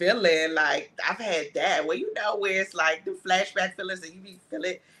that feeling, like I've had that where you know where it's like the flashback feelings and you be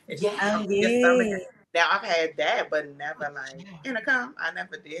feeling it. Now I've had that, but never like in a come. I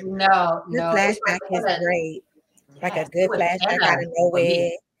never did. No. The flashback is great. Like a good flashback out of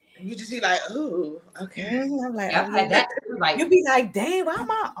nowhere. You just be like, ooh, okay. Mm-hmm. I'm like, you be like, dang, why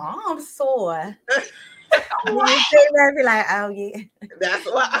my arms sore? You be like, oh yeah. That's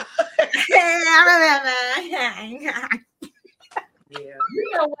why. I remember. Yeah. You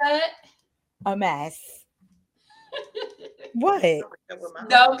know what? A mess. What?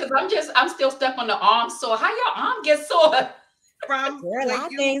 No, because I'm still stuck on the arm sore. How your arm get sore? From a lot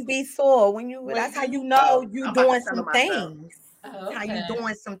of things be sore that's how you know you doing some things. Okay. How you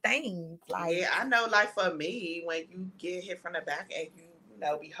doing some things. Like yeah, I know, like for me, when you get hit from the back and you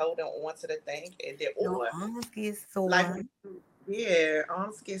know be holding on to the thing and then arms get sore. Like yeah,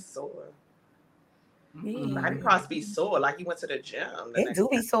 arms get sore. Body parts be sore, like you went to the gym. They do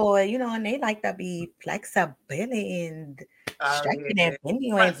be sore, and they like to be flexibility and stretching and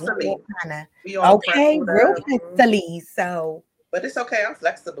bending and all kind of. Okay, real flexibly. So, but it's okay. I'm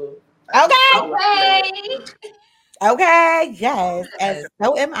flexible. Okay, yes, and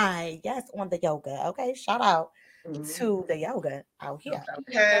so am I. Yes, on the yoga. Okay, shout out to the yoga out here.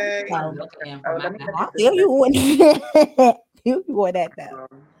 Okay. I feel you on that though.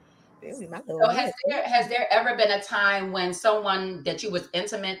 So has there ever been a time when someone that you was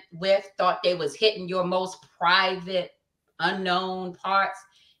intimate with thought they was hitting your most private, unknown parts,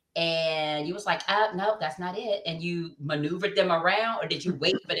 and you was like, nope, that's not it, and you maneuvered them around, or did you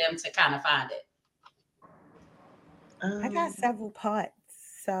wait for them to kind of find it? I got several parts,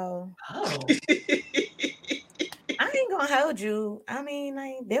 so I ain't gonna hold you. I mean,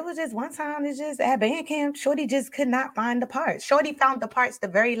 like, there was just one time, it's just at band camp, Shorty just could not find the parts. Shorty found the parts the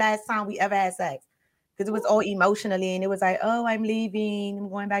very last time we ever had sex, because it was all emotionally, and it was like, oh, I'm leaving, I'm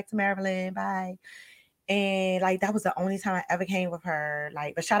going back to Maryland, bye. And like, that was the only time I ever came with her.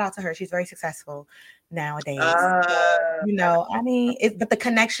 Like, but shout out to her, she's very successful nowadays. I mean, but the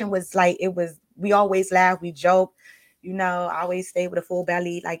connection was like, we always laugh, we joke. I always stay with a full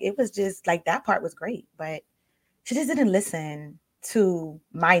belly. Like, it was just like, that part was great, but she just didn't listen to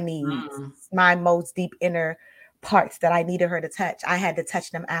my needs, my most deep inner parts that I needed her to touch. I had to touch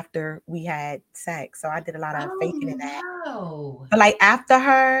them after we had sex. So I did a lot of faking in that. But like, after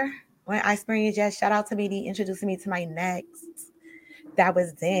her, when I experienced, shout out to BD introducing me to my next. That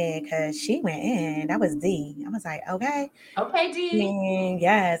was then, because she went in. That was D. I was like, okay. Okay, D. And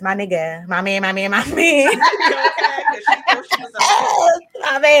yes, my nigga. My man. My man. Yes,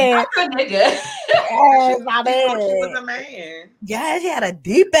 my man. She was a man. Yeah, she had a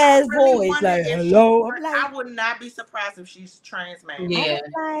deep ass voice. Like, hello. I'm like, I would not be surprised if she's trans man. Yeah.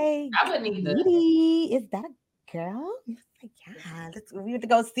 I wouldn't either. Is that a girl? Like, yeah, we went to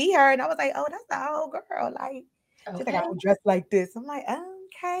go see her, and I was like, oh, that's the old girl. Like, she's like, I don't dress like this. I'm like,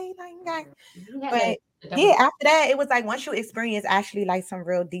 okay, like, but yeah, after that, it was like, once you experience actually like some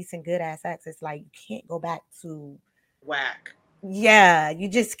real decent, good ass sex, it's like you can't go back to whack. Yeah, you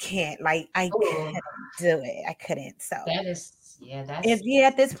just can't. Like, I couldn't do it. I couldn't. So at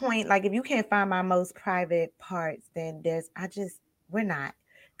this point, like, if you can't find my most private parts, then we're not.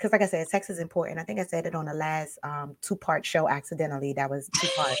 Because like I said, sex is important. I think I said it on the last 2-part show accidentally. That was 2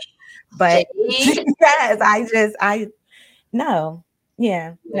 parts. But yes, no.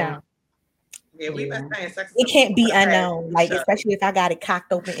 Yeah. Yeah, we've been saying sex. It can't be unknown. Like, especially if I got it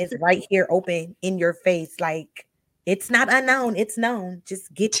cocked open, it's right here open in your face. Like, it's not unknown, it's known.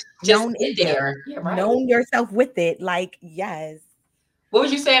 Just get known in there. Known yourself with it. Like, yes. What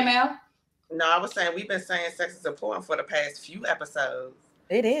was you saying, Mel? No, I was saying we've been saying sex is important for the past few episodes.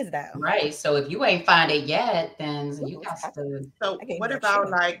 It is though. Right. So if you ain't find it yet, then you got to. So what about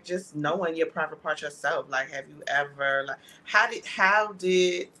like just knowing your private part yourself? Like, have you ever how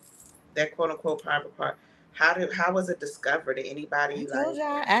did that quote unquote private part? How was it discovered? Did anybody I told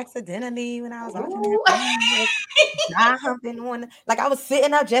y'all accidentally when I was watching that dry humping I was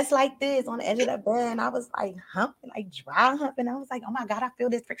sitting up just like this on the edge of the bed, and I was like humping, like dry humping. I was like, oh my God, I feel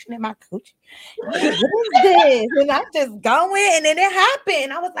this friction in my coochie. What is this? And I just going, and then it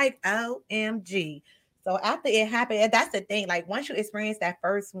happened. I was like, OMG. So after it happened, that's the thing. Like, once you experience that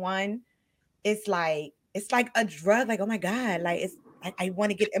first one, it's like a drug. Like, oh my God, like it's. I want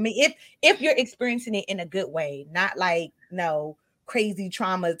to get. I mean, if you're experiencing it in a good way, not like no crazy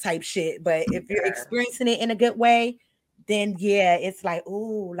trauma type shit, but if you're experiencing it in a good way, then yeah, it's like,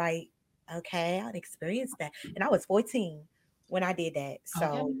 ooh, like okay, I'd experience that. And I was 14 when I did that,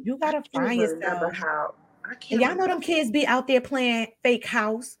 so you gotta find yourself. And y'all know them kids be out there playing fake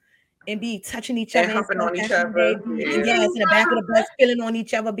house and be touching each other, humping on each other, yes, in the back of the bus, feeling on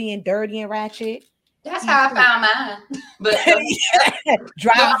each other, being dirty and ratchet. That's how I found mine. But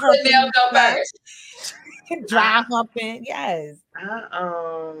dry humping, yes.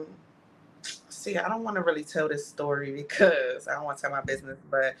 See, I don't want to really tell this story because I don't want to tell my business,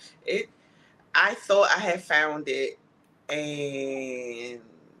 but I thought I had found it, and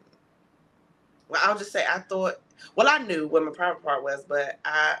I'll just say I knew what my private part was, but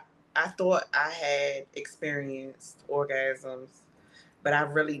I thought I had experienced orgasms, but I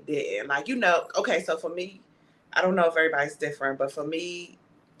really didn't. Like, okay, so for me, I don't know if everybody's different, but for me,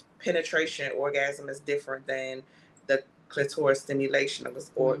 penetration orgasm is different than the clitoris stimulation of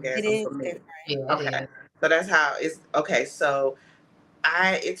this orgasm. It is for me. different. Okay. So that's how it's okay. So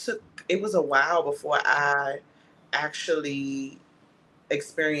it was a while before I actually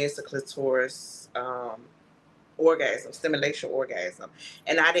experienced a clitoris orgasm, stimulation orgasm.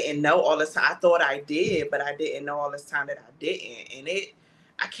 And I didn't know all this time. I thought I did, but I didn't know all this time that I didn't. And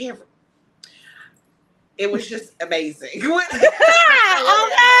it was just amazing. I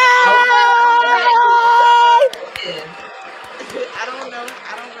don't remember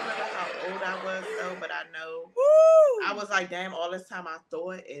how old I was though, but I know I was like, damn, all this time I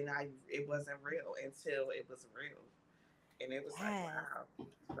thought, and it wasn't real until it was real. And it was like, wow.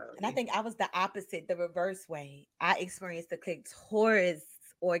 So, and I think I was the opposite, the reverse way. I experienced the clitoris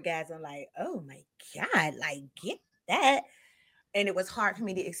orgasm, like, oh my God, like, get that. And it was hard for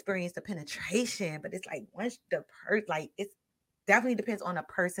me to experience the penetration, but it's like once the like, it definitely depends on the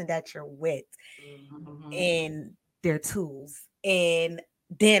person that you're with and their tools. And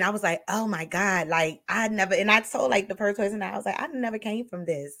then I was like, oh my God, like I told like the first person, I was like, I never came from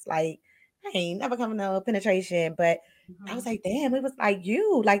this. Like, I ain't never come from no penetration, but I was like, damn, it was like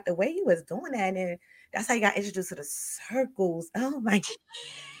you, like the way you was doing that. And that's how you got introduced to the circles. Oh my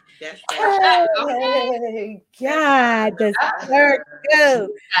God, the circle.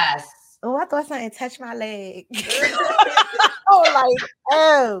 Yes. Oh, I thought something touched my leg. Oh, like,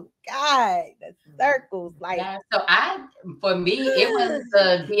 oh God, the circles. Like, so for me, it was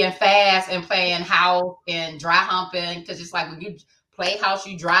being fast and playing house and dry humping, because it's like when you play house,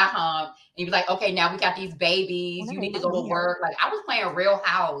 you dry hump, and you be like, okay, now we got these babies, you need to go to work. Like, I was playing Real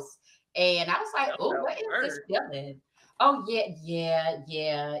House, and I was like, oh, what is this feeling? Oh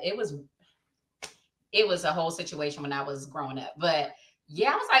yeah. It was a whole situation when I was growing up, but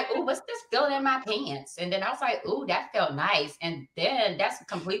yeah, I was like, oh, what's this feeling in my pants? And then I was like, oh, that felt nice. And then that's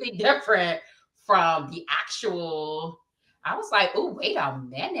completely different from the actual. I was like, oh, wait a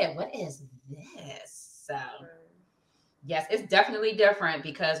minute, what is this? So yes, it's definitely different,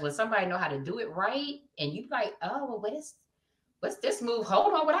 because when somebody know how to do it right, and you like, oh, well, what's this move?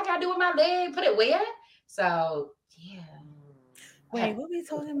 Hold on, what I gotta do with my leg? Put it where? So yeah. Wait, what we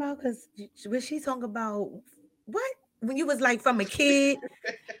talking about? Because was she talking about what? When you was like from a kid?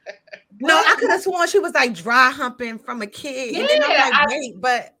 No, I could have sworn she was like dry humping from a kid. Yeah, and then I'm like, wait,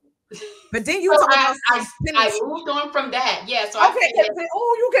 but then you so talking about I moved on from that. Yeah, so okay.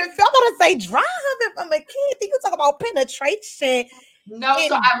 You can feel to say dry humping from a kid. Then you talk about penetration. No,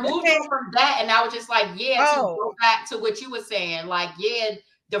 so I moved on from that, and I was just like, to go back to what you were saying, like,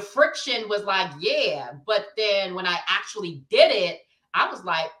 the friction was like, but then when I actually did it, I was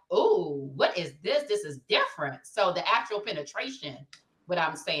like, oh, what is this? This is different. So the actual penetration, what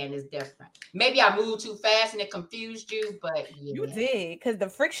I'm saying, is different. Maybe I moved too fast and it confused you, but you did, because the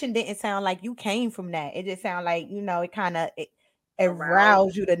friction didn't sound like you came from that. It just sounded like, it kind of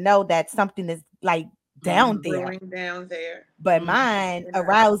aroused you to know that something is like down there. But mine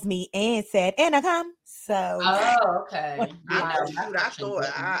aroused me and said, and I come. So okay. I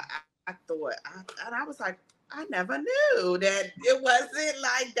thought, and I was like, I never knew that it wasn't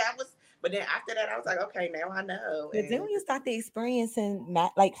like that was. But then after that, I was like, okay, now I know. But then when you start to experiencing,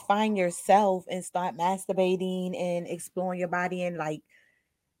 like, find yourself and start masturbating and exploring your body and like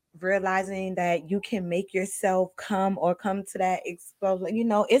realizing that you can make yourself come to that explode,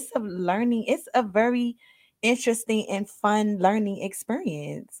 it's a learning. It's a very interesting and fun learning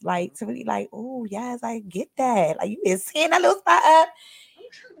experience. Like, to really like, oh yes, I get that. Like, you been seeing that little spot up.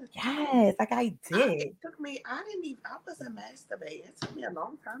 Yes, like I did. I wasn't masturbating. It took me a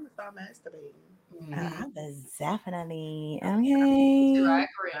long time to start masturbating. I was definitely okay. I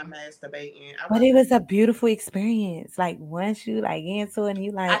agree. I'm masturbating. But it was a beautiful experience. Like, once you like into it and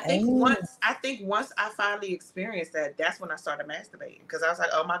you like, I think once I finally experienced that, that's when I started masturbating, because I was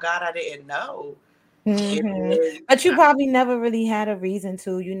like, oh my God, I didn't know. Mm-hmm. But you probably never really had a reason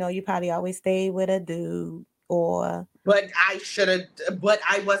to. You probably always stayed with a dude. But I should have. But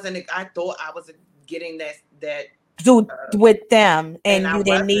I wasn't. I thought I was getting that with them, and you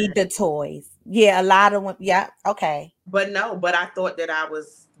didn't need the toys. Yeah, a lot of them. Yeah, okay. But no. But I thought that I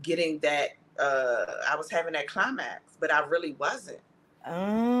was getting that. I was having that climax, but I really wasn't. So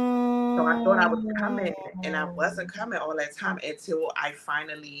I thought I was coming, and I wasn't coming all that time until I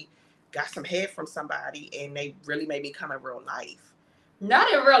finally got some head from somebody, and they really made me come in real life.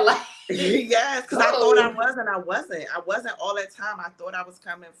 Not in real life. Yes, because I thought I wasn't. I wasn't all that time. I thought I was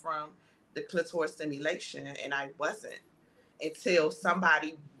coming from the clitoris stimulation, and I wasn't, until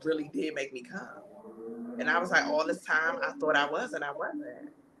somebody really did make me come. And I was like, all this time, I thought I was, and I wasn't.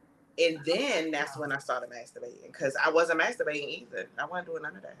 And then that's when I started masturbating, because I wasn't masturbating either. I wasn't doing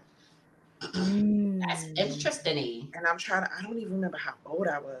none of that. That's interesting. And I don't even remember how old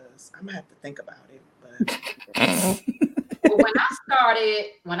I was. I'm going to have to think about it. But... Well,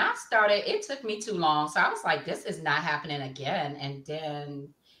 when I started, it took me too long. So I was like, this is not happening again. And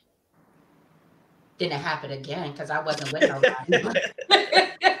then didn't happen again because I wasn't with nobody.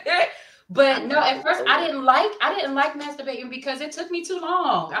 But no, at first I didn't like masturbating because it took me too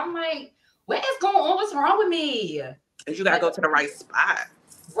long. I'm like, what is going on? What's wrong with me? And you gotta go to the right spot.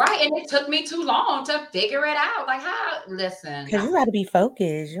 Right, and it took me too long to figure it out. Like, how? Listen, because you got to be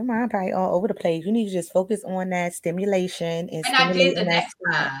focused. Your mind probably all over the place. You need to just focus on that stimulation and I did the stimulating that next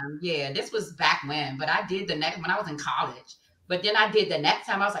spot. time. Yeah, this was back when, but I did the next when I was in college. But then I did the next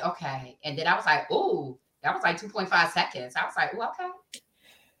time. I was like, okay, and then I was like, ooh, that was like 2.5 seconds. I was like, ooh, okay.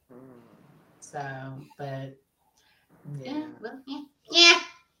 So, but yeah, well, yeah.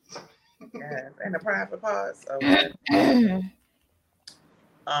 Yeah, and the private parts.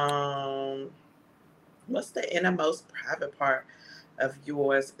 What's the innermost private part of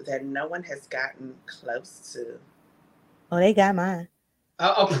yours that no one has gotten close to? Oh, they got mine.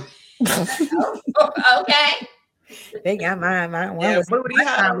 Oh, okay. They got mine. Mine Yeah, was real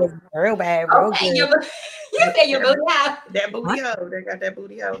bad, real Okay, good. you said your booty hole. That booty hole. They got that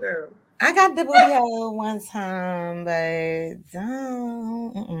booty hole, girl. I got the booty hole one time, but I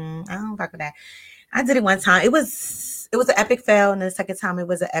don't fuck with that. I did it one time. It was an epic fail, and the second time it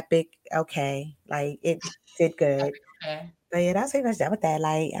was an epic okay. Like it did good. Okay. But yeah, that's pretty much that with that.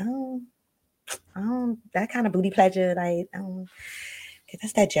 Like I don't that kind of booty pleasure. Like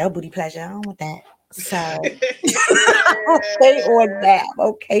that's that gel booty pleasure. I don't want that. So okay on that.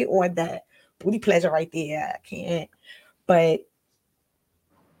 Okay on that. Booty pleasure right there. I can't. But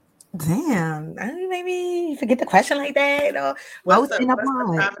damn, I don't maybe forget the question like that. Or what's the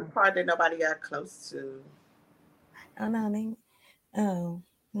private part that nobody got close to? Oh no, oh,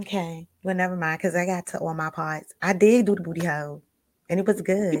 okay. Well, never mind, because I got to all my parts. I did do the booty hole, and it was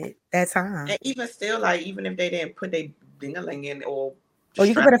good that time. And even still, like even if they didn't put their ding-a-ling in or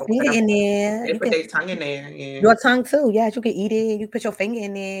you can put a finger in there. They put their tongue in there. Yeah. Your tongue too. Yes, you can eat it. You put your finger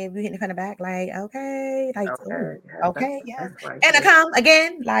in there. You hit it from the back. Like, okay. Like, okay. Yes. And I come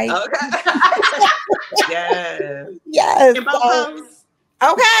again. Like, okay. Yes. Yes. In both homes.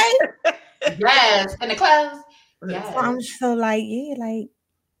 Okay. Yes. And the clothes. Yes. So like,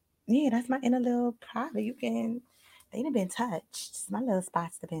 yeah, that's my inner little private. You can, they done been touched. My little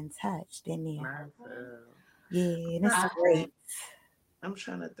spots have been touched in there. Yeah, that's great. I'm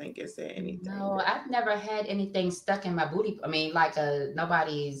trying to think. Is there anything? No, I've never had anything stuck in my booty. I mean, like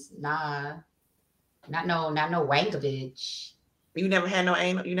nobody's not no wangovich. You never had no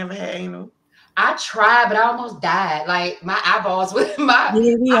anal. You never had anal. I tried, but I almost died. Like my eyeballs was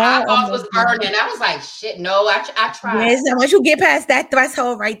eyeballs was burning. I was like, shit. No, I tried. Yes, and once you get past that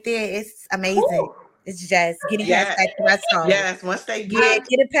threshold right there, it's amazing. Ooh. It's just getting past that threshold. Yes, once they get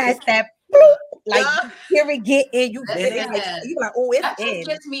it past that. Like here we get in, you get it. Like, you like, oh, it's in.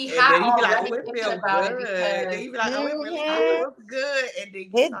 Gets me high. And then you be like, oh, it feels good. Then you be like, oh, it really feels good. And then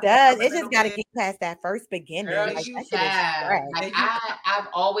it does. It just got to get past that first beginning. Girl, like, like I've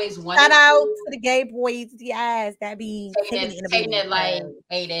always wanted. Shout out to the gay boys. Yes, that be taking it like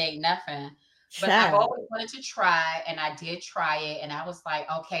it ain't nothing. But I've always wanted to try, and I did try it, and I was like,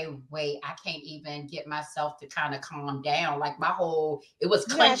 okay, wait, I can't even get myself to kind of calm down. Like it was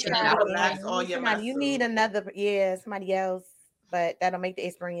clenching, and I was like, you need somebody else, but that'll make the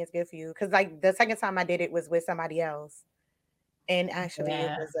experience good for you. Because like the second time I did it was with somebody else, and actually it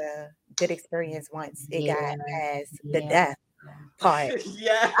was a good experience once it got past the death part.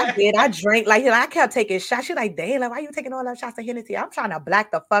 Yeah, I did. I drank like I kept taking shots. She's like, damn, like, why you taking all those shots of Hennessy? I'm trying to black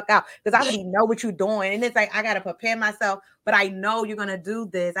the fuck out because I already know what you're doing, and it's like I gotta prepare myself. But I know you're gonna do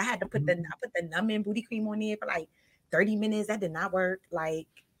this. I had to put the numbing booty cream on there for like 30 minutes. That did not work. Like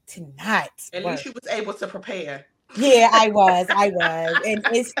to not. At least you was able to prepare. Yeah, I was, and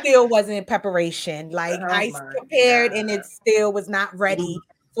it still wasn't preparation. Like I prepared, and it still was not ready.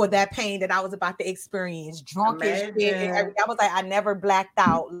 For that pain that I was about to experience, drunk as shit. And I was like, I never blacked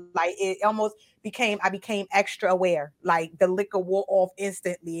out. Like it almost I became extra aware. Like the liquor wore off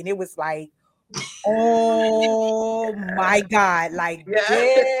instantly, and it was like, oh my god, like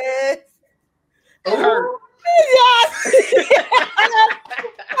this. It hurt. Yes.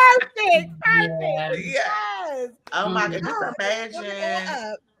 Perfect. Yes. Oh my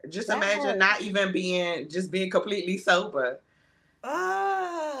god! Just imagine not even being completely sober.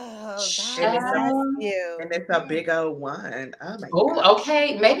 Oh, shit! And it's a big old one. Oh my god. Oh,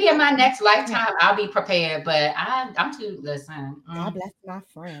 okay. Maybe in my next lifetime I'll be prepared, but I'm too listen. God bless my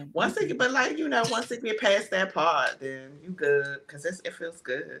friend. Once it get past that part, then you good because it feels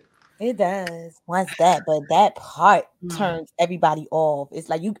good. It does. Once that, but that part turns everybody off. It's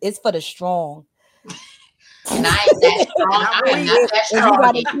like it's for the strong. And I ain't that strong. I am not that And you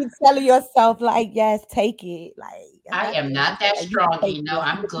gotta strong. keep telling yourself, like, yes, take it. Like, I am not that like, you strong. take You know, this,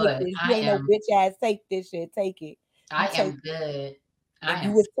 I'm you good. take this. I You ain't no am. bitch ass. Take this shit. Take it. I You take am good. I And you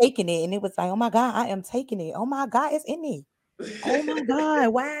am. was taking it, and it was like, oh my God, I am taking it. Oh my God, it's in me. Oh my God,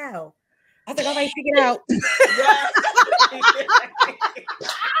 wow. I think I already figured out.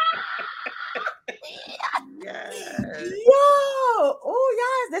 Yo, oh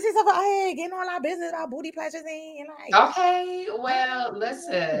yes, this is about getting all our business, our booty pleasures in. Like, Okay, well,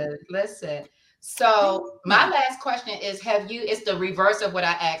 listen. So my last question is, it's the reverse of what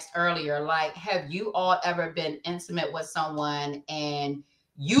I asked earlier. Like, have you all ever been intimate with someone and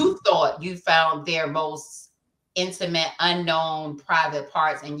you thought you found their most intimate, unknown, private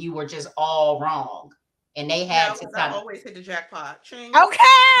parts and you were just all wrong? And they had to I always hit the jackpot. Ching. okay.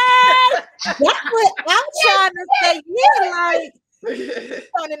 That's what I'm trying to say. Yeah, like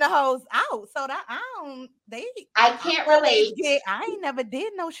turning the hoes out. So that I can't relate. I ain't never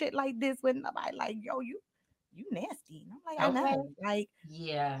did no shit like this with nobody. Like, yo, you nasty. And I'm like, I know. Like,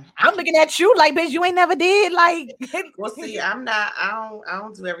 yeah. I'm looking at you like, bitch, you ain't never did. Like, well, see, I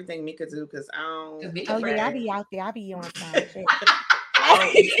don't do everything Mika do because I don't. Oh yeah, I be out there. I be on some shit.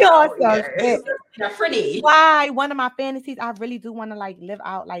 Why? One of my fantasies, I really do want to like live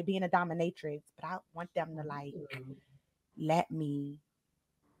out like being a dominatrix, but I want them to like let me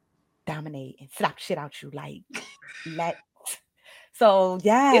dominate and slap shit out you. Like, so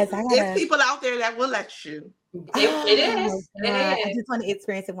yes, there's people out there that will let you. It is. I just want to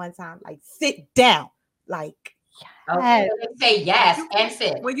experience it one time. Like, sit down. Like, okay, say yes and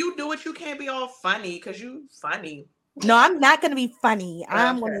sit. When you do it, you can't be all funny because you funny. No, I'm not gonna be funny.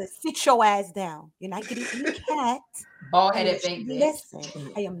 I'm gonna sit your ass down. You're not getting any cat. Bald-headed baby.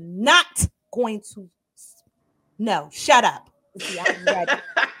 Listen, I am not going to. No, shut up. See, I'm ready.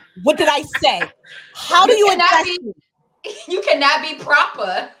 What did I say? How do you address me? You cannot be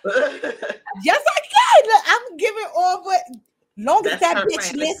proper. Yes, I can. Look, I'm giving all what. Long as that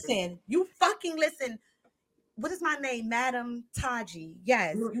bitch listen. You fucking listen. What is my name? Madam Taji.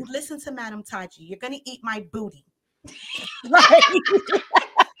 Yes, you listen to Madam Taji. You're gonna eat my booty. Right.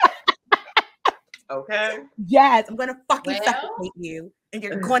 Okay. Yes, I'm gonna fucking suffocate you, and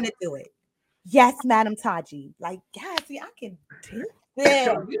you're gonna do it. Yes, Madam Taji. Like, yeah, see, I can do this.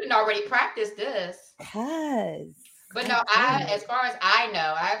 So you didn't already practice this. But no, as far as I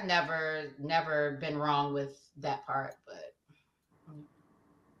know, I've never been wrong with that part. But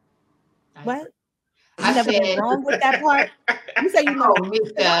what? I never been wrong with that part. You say you know,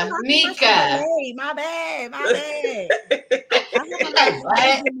 Mika. My bad.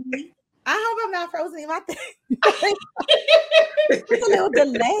 I hope I'm not frozen in my thing. It's a little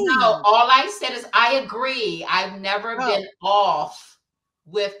delay. No, all I said is I agree. I've never been off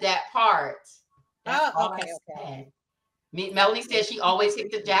with that part. That's all I said. Melanie said she always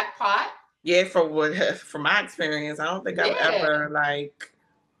hit the jackpot. Yeah, from my experience, I don't think I've ever like.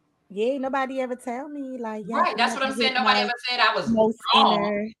 Yeah, nobody ever tell me like. Yeah, right, that's what I'm saying. Nobody ever said I was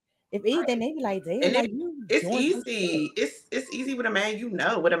wrong. If anything, they be like, "Damn, like, it's easy. It's easy with a man. You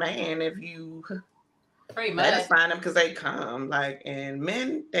know, with a man, if you pretty much satisfy them because they come. Like, and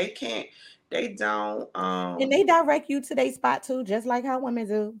men, they can't. They don't. And they direct you to their spot too, just like how women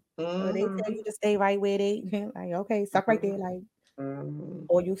do. So they tell you to stay right where they like. Okay, stop right there, like,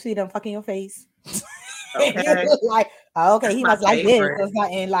 or you see them fucking your face. Okay. Like, oh, okay, he must like this or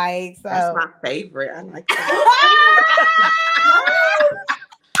something. Like, so that's my favorite. I like that.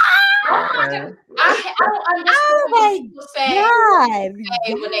 I don't understand people say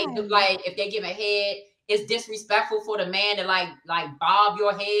when they do, like, if they give a head, it's disrespectful for the man to like bob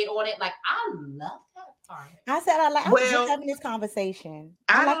your head on it. Like, I love that part. I said I was just having this conversation.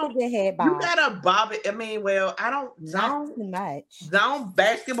 I like a good head bob. You gotta bob it. I mean, well, I don't too much. Don't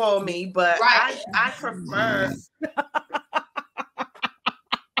basketball me, but I prefer.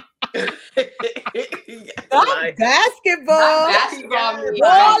 Not basketball.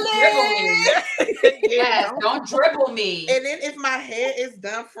 Yes, don't dribble me. And then if my hair is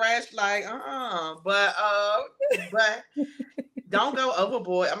done fresh, like but don't go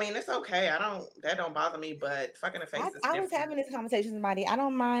overboard. I mean, it's okay. That don't bother me, but fucking the face is different. I was having this conversation with somebody. I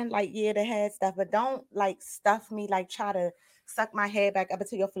don't mind like the head stuff, but don't like stuff me, like try to suck my head back up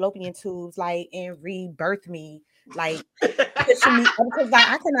into your fallopian tubes, like, and rebirth me, like pushing me up, because like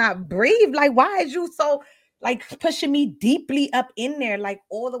I cannot breathe. Like, why is you so like pushing me deeply up in there, like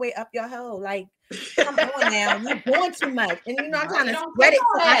all the way up your hole? Like, come on now, you're doing too much. And you know, I'm trying to spread it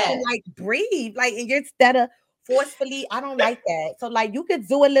so I can like breathe, like, and you're instead of forcefully. I don't like that. So like you could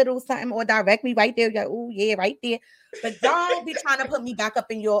do a little something or direct me right there. Like, oh yeah, right there. But don't be trying to put me back up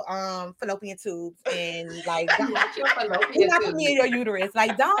in your fallopian tubes and like do not put me in your uterus.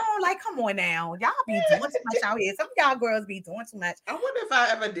 Like don't like come on now. Y'all be doing too much out here. Some of y'all girls be doing too much. I wonder if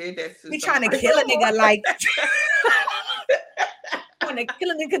I ever did that. Be trying to kill a nigga like trying to kill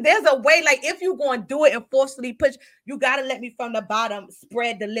a nigga. Because there's a way, like if you're gonna do it and forcefully push, you gotta let me from the bottom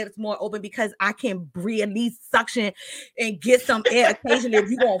spread the lips more open because I can breathe, at least suction and get some air occasionally. If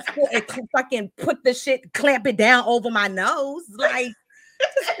you gonna fucking put the shit, clamp it down over my nose, like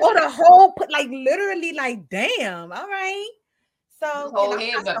just go the whole put like literally like damn, all right. So whole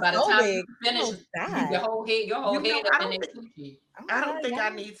head, but by the time you finish, your whole head up in there. I don't think I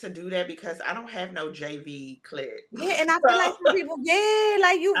need to do that because I don't have no JV clit. Yeah, and I feel like some people,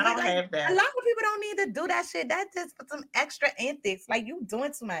 like you, I don't like, have that. A lot of people don't need to do that shit. That's just for some extra antics. Like you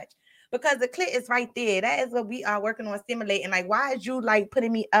doing too much because the clit is right there. That is what we are working on stimulating. Like, why is you like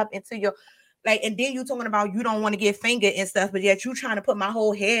putting me up into your like, and then you talking about you don't want to get fingered and stuff, but yet you trying to put my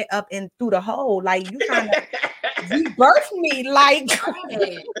whole head up and through the hole. Like you trying to rebirth me. Like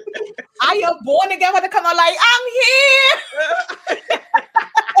I am born again when to come out like I'm here.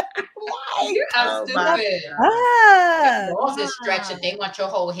 You're stupid. The balls is stretching. They want your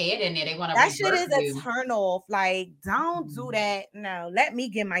whole head in there. They want to. That shit is a turn off. Like, don't do that. No, let me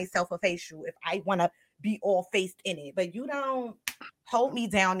give myself a facial if I want to be all faced in it. But you don't hold me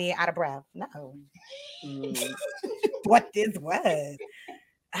down there out of breath. No. What this was.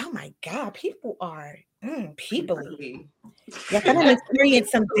 Oh my God, people are people-y. Yes, I'm gonna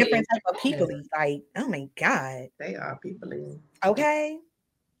experience some different type of people-y. Like, oh my God. They are people-y. Okay.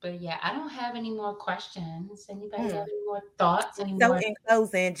 But yeah, I don't have any more questions. Anybody have any more thoughts? In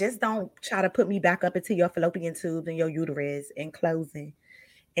closing, just don't try to put me back up into your fallopian tubes and your uterus in closing,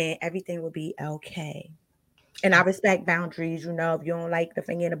 and everything will be okay. And I respect boundaries. You know, if you don't like the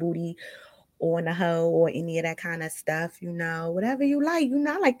finger in the booty or in the hoe or any of that kind of stuff, you know, whatever you like. You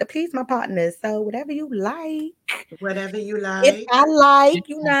know, I like to please my partners. So whatever you like. Whatever you like. If I like,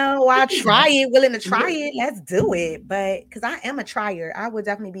 you know, I'll try it, willing to try it. Let's do it. But because I am a trier, I would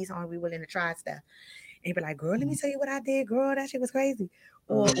definitely be someone willing to try stuff. And be like, girl, let me tell you what I did. Girl, that shit was crazy.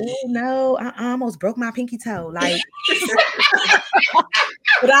 Or, oh no, I almost broke my pinky toe. Like,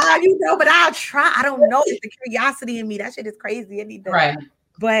 but I'll try. I don't know. It's the curiosity in me. That shit is crazy. I need to. Right.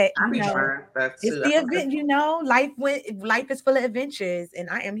 But you know, it's the event, you know, life is full of adventures and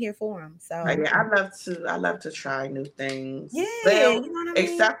I am here for them. So yeah, I love to try new things. Yeah, well, you know what I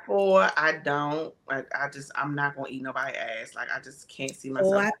mean? Except for I'm not gonna eat nobody's ass. Like I just can't see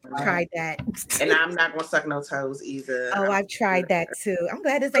myself. Oh, I've tried that. And I'm not gonna suck no toes either. Oh, I've tried that too. I'm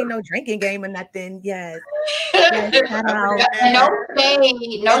glad this ain't no drinking game or nothing. Yes. No judgment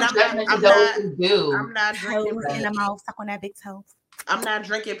to those who do. I'm not drinking in the mouth, suck on that big toe. I'm not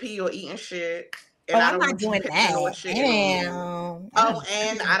drinking pee or eating shit. And I'm not doing that. Damn. Oh,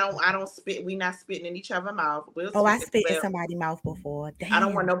 and I don't spit. We not spitting in each other's mouth. I spit in somebody's mouth before. Damn. I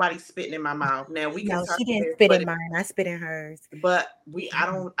don't want nobody spitting in my mouth. Now we can. No, she didn't spit in mine. I spit in hers. But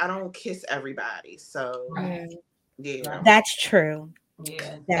I don't kiss everybody. So yeah, that's true.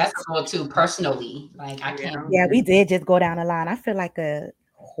 Yeah, that's cool too. Personally, like I can't. Yeah, we did just go down the line. I feel like a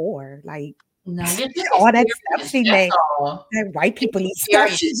whore. Like. No, all that stuff she named, that white people stuff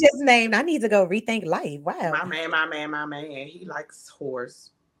she just named. I need to go rethink life. Wow, my man, he likes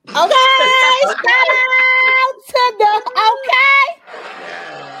whores. Okay, shout out to the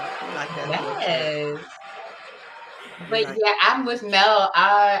Yeah, like that. Yes. But yeah, I'm with Mel.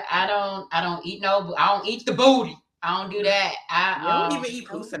 I don't eat I don't eat the booty. I don't do that. I don't even eat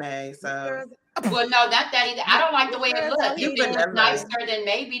pussy, so. Well, no, not that either. I don't like the way it looks. If it was nicer, then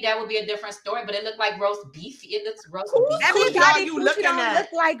maybe that would be a different story. But it looked like roast beef. It looks roast beef. Everybody you looking at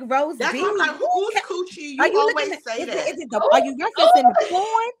look like roast beef. That's like, who's coochie? You always say that. Are you referencing the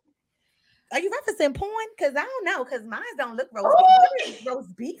porn? Are you referencing porn? Because I don't know. Because mine don't look roast beef.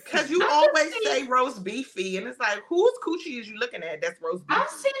 Roast beef. Because you always say roast beefy, and it's like, whose coochie is you looking at? That's roast beef. I've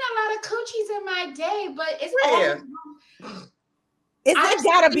seen a lot of coochies in my day, but it's all. It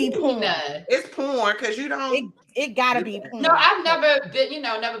gotta be porn. It's porn because you don't. It gotta be porn. No, I've never been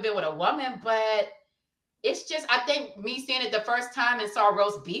with a woman, but it's just I think me seeing it the first time and saw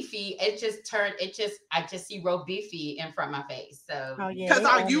roast beefy, I just see roast beefy in front of my face. So because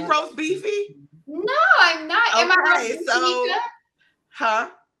are you roast beefy? No, I'm not. Okay, Am I roast beefy? Huh?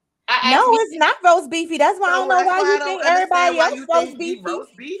 No, it's not roast beefy. That's why I don't know why you think everybody else roast beefy.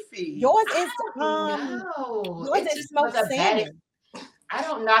 Yours is yours is smoked salmon. I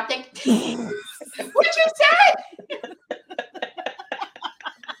don't know. I think what you say?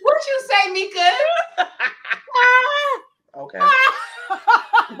 What you say, Mika? Okay.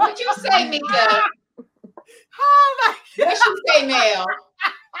 What you say, Mika? Oh my What you say, Mel?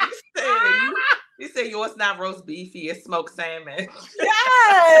 You said yours not roast beefy, it's smoked salmon.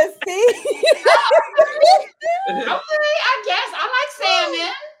 Yes. See? Okay, I guess I like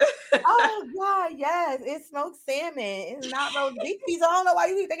salmon. Oh God, yes, it's smoked salmon. It's not roast beefy. So I don't know why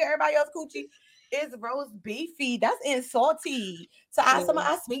you keep thinking everybody else coochie is roast beefy. That's insulty. So some of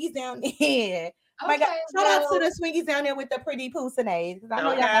our swingies down there. Oh my God, shout out to the swingies down there with the pretty pussinays. Because I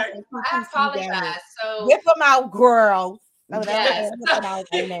know y'all got some cute I apologize. So whip them out, girls. So yes. Whip them out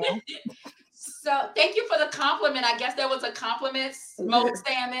right now. So thank you for the compliment. I guess there was a compliment. Smoked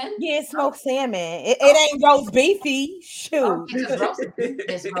salmon. Yeah, smoked salmon. It ain't roast beefy. Shoot.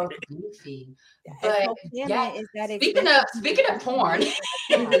 It's roast beefy. But yeah, is that speaking of porn.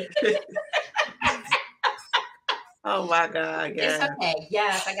 Oh my God. Yes. It's okay.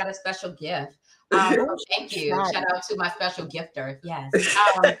 Yes, I got a special gift. Thank you. Shout out to my special gifter. Yes.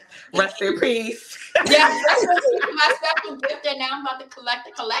 Rest in peace. Yes, my special gifter. Now I'm about to collect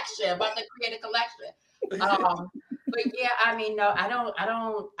a collection. About to create a collection. But yeah, I mean, no, I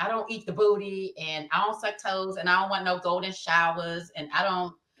don't eat the booty, and I don't suck toes, and I don't want no golden showers, and I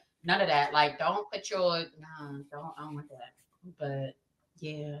don't none of that. Like, don't put your I don't want that. But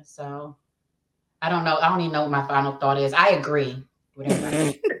yeah, so I don't know. I don't even know what my final thought is. I agree with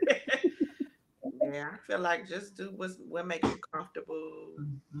everybody. Yeah, I feel like just do what makes you comfortable.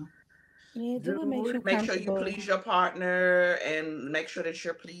 Mm-hmm. Yeah, do what makes you make sure you please your partner and make sure that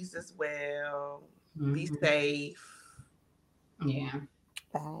you're pleased as well. Mm-hmm. Be safe. Yeah.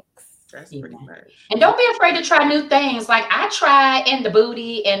 Facts. That's pretty much. And don't be afraid to try new things. Like I try in the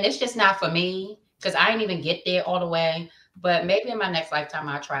booty and it's just not for me because I didn't even get there all the way. But maybe in my next lifetime,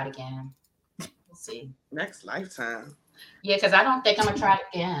 I'll try it again. We'll see. Next lifetime. Yeah, because I don't think I'm gonna try it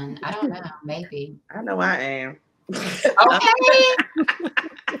again. I don't know. Maybe. I know I am. Okay.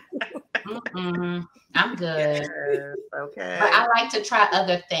 I'm good. Yes, okay. But I like to try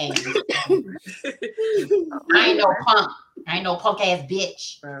other things. I ain't no punk. I ain't no punk ass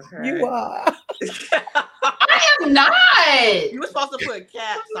bitch. Okay. You are. I am not. You were supposed to put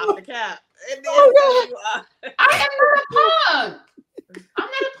caps on the cap. And then you are. I am not a punk. I'm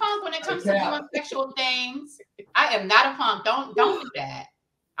not a punk when it comes to doing sexual things. I am not a punk. Don't do that.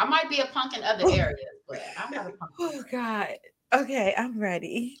 I might be a punk in other areas, but I'm not a punk. Oh God. Okay, I'm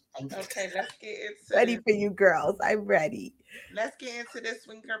ready. Okay, let's get into ready for you girls. I'm ready. Let's get into this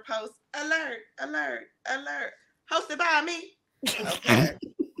swinger post. Alert, alert, alert. Hosted by me. Okay.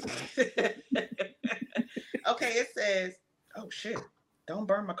 Okay, it says, oh shit, don't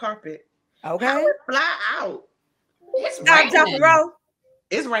burn my carpet. Okay. How it fly out? It's raining.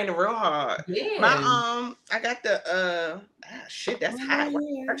 It's raining real hard. Yeah. I got the shit, that's hot.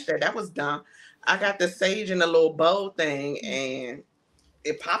 That was dumb. I got the sage in the little bowl thing and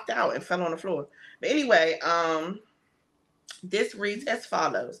it popped out and fell on the floor. But anyway, this reads as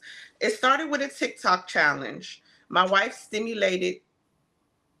follows. It started with a TikTok challenge. My wife stimulated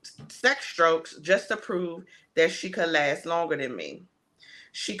sex strokes just to prove that she could last longer than me.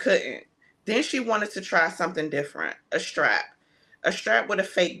 She couldn't. Then she wanted to try something different, a strap with a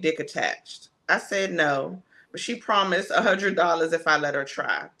fake dick attached. I said no, but she promised $100 if I let her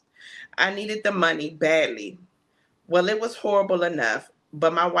try. I needed the money badly. Well, it was horrible enough,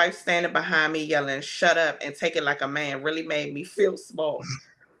 but my wife standing behind me yelling, "Shut up and take it like a man," really made me feel small.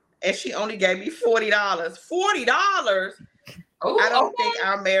 And she only gave me $40. $40? Oh, I don't think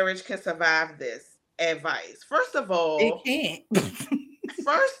our marriage can survive this. Advice. First of all, it can't.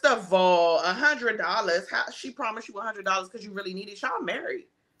 First of all, $100. How she promised you $100 because you really need it? Y'all married.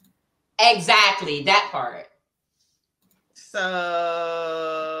 Exactly, that part. So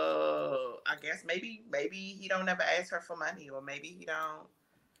I guess maybe he don't ever ask her for money, or maybe he don't.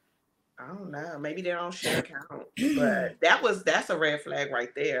 I don't know. Maybe they don't share account. But that's a red flag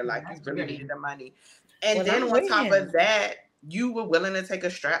right there. Like you really needed the money. And then on top of that, you were willing to take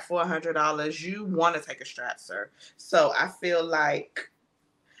a strap for $100. You want to take a strap, sir. So I feel like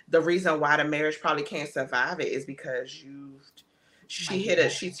the reason why the marriage probably can't survive it is because she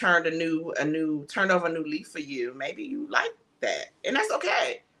turned over a new leaf for you. Maybe you like that. And that's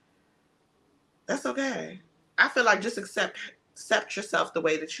okay. That's okay. I feel like just accept yourself the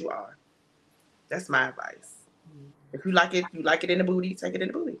way that you are. That's my advice. If you like it in the booty, take it in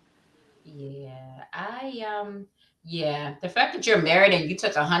the booty. Yeah, the fact that you're married and you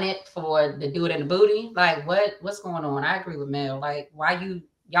took $100 for the dude in the booty, like what's going on? I agree with Mel. Like, why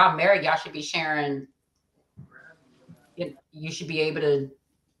y'all married? Y'all should be sharing. You should be able to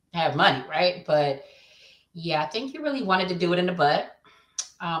have money, right? But yeah, I think you really wanted to do it in the butt.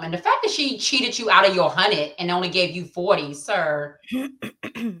 And the fact that she cheated you out of your 100 and only gave you 40, sir.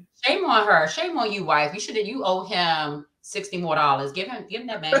 Shame on her. Shame on you, wife. You owe him $60 more. Give him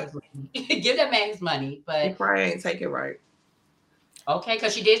that man his money. Give that man his money. But he probably ain't take it right. Okay,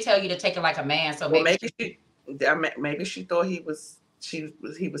 because she did tell you to take it like a man. So well, maybe she thought he was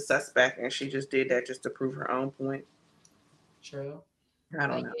suspect, and she just did that just to prove her own point. True. I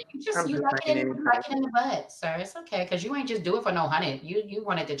don't know. You like it in the butt, sir. It's okay because you ain't just do it for no 100. You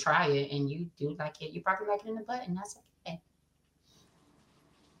wanted to try it, and you do like it. You probably like it in the butt, and that's okay.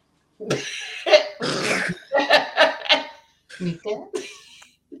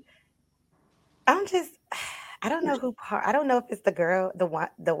 I don't know I don't know if it's the girl,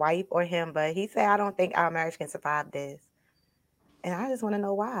 the wife, or him, but he said, I don't think our marriage can survive this. And I just want to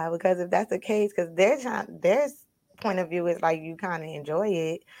know why, because if that's the case, because their point of view is like you kind of enjoy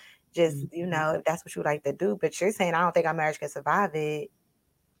it, just, if that's what you like to do, but you're saying, I don't think our marriage can survive it.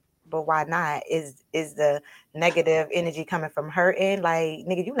 But why not? Is the negative energy coming from her end? Like,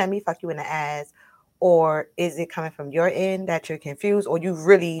 nigga, you let me fuck you in the ass. Or is it coming from your end that you're confused? Or you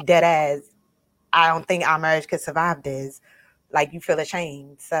really dead ass, I don't think our marriage could survive this. Like, you feel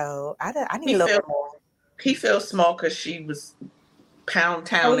ashamed. So I need a little bit more. He feels small because she was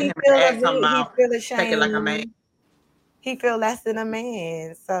pounding him and asked him out. Take it like a man. He feel less than a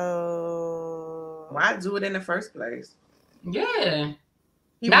man. So why do it in the first place? Yeah.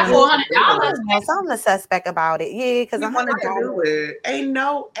 Not $400. So I'm the suspect about it. Yeah, because I'm wanted to do it. Ain't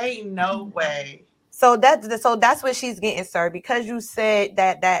no way. So that's what she's getting, sir. Because you said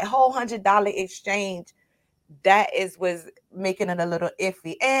that whole $100 exchange, that was making it a little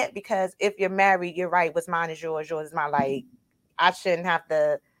iffy. And because if you're married, you're right. What's mine is yours. Yours is mine. Like, I shouldn't have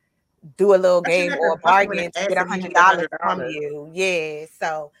to do a little game or bargain to get $100 from you. Yeah.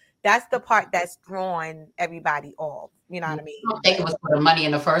 So that's the part that's throwing everybody off. You know what I mean? I don't think it was for the money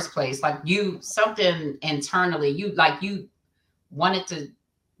in the first place. Like something internally, you wanted to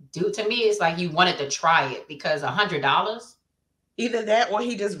do. To me, it's like you wanted to try it because $100. Either that, or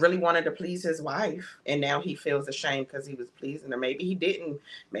he just really wanted to please his wife, and now he feels ashamed because he was pleasing her. Maybe he didn't.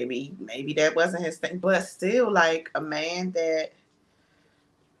 Maybe that wasn't his thing. But still, like, a man that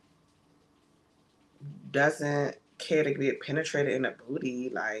doesn't care to get penetrated in the booty,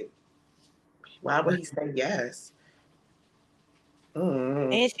 like, why would he say yes?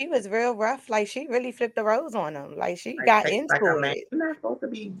 And she was real rough. Like, she really flipped the roles on him. Like, she got into it. You're not supposed to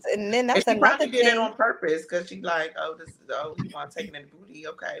be. And then that's she another probably thing. did it on purpose because she like, you want to take it in the booty?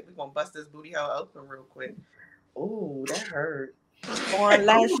 Okay, we're gonna bust this booty hole open real quick. Ooh, that hurt. Or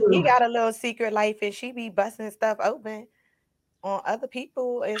unless she got a little secret life and she be busting stuff open on other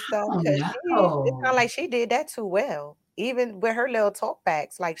people and stuff. It's not like she did that too well. Even with her little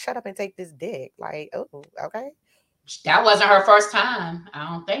talkbacks, like, shut up and take this dick. Like, oh, okay. That wasn't her first time, I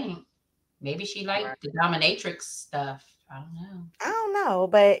don't think. Maybe she liked the dominatrix stuff. I don't know.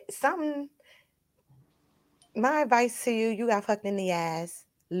 But my advice to you, you got fucked in the ass.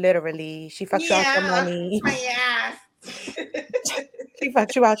 Literally. She fucked you out your money. My ass. She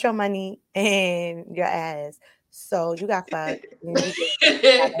fucked you out your money and your ass. So you got fucked.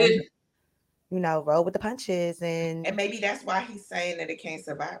 Roll with the punches. And maybe that's why he's saying that it can't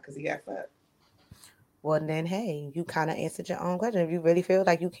survive, because he got fucked. Well, then, hey, you kind of answered your own question. If you really feel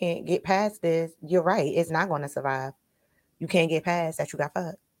like you can't get past this, you're right. It's not going to survive. You can't get past that you got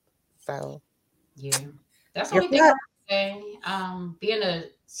fucked. So, yeah. That's the only thing I would say. Being a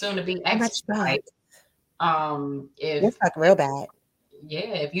soon-to-be ex-wife, if you're fucked real bad.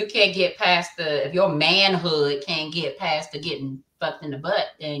 Yeah, if you can't get past if your manhood can't get past the getting fucked in the butt,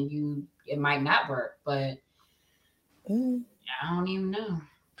 then it might not work. But I don't even know.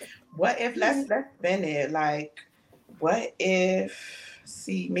 What if let's spin it? Like, what if?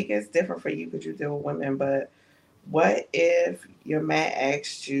 See, Mika, it's different for you because you deal with women. But what if your man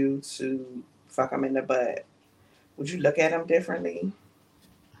asked you to fuck him in the butt? Would you look at him differently?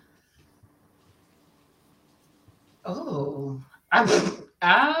 Oh, yeah,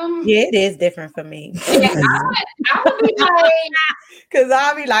 it is different for me. Yeah, I would be like, because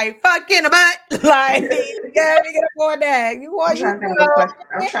I'll be like, fuck in the butt. Like, yeah, we get up on that.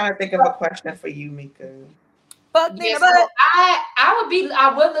 I'm trying to think of a question for you, Mika. Fuck in the butt.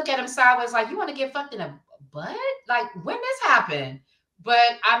 I would look at him sideways, like, you want to get fucked in a butt? Like, when this happened? But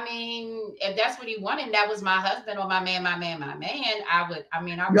I mean, if that's what he wanted, that was my husband or my man. I would.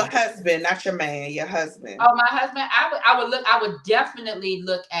 Your husband, not your man. Your husband. Oh, my husband. I would definitely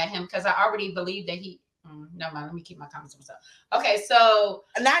look at him because I already believe that he. Never mind. Let me keep my comments to myself. Okay, so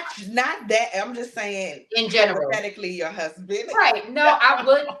not that. I'm just saying in general. Hypothetically, your husband. Right. No, I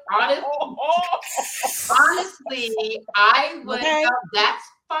would honestly. I would. Okay.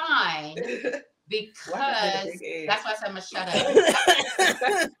 fine because that's why I said I'm gonna shut up.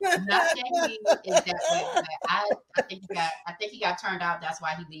 Not that he is that way, but I think he got turned out. That's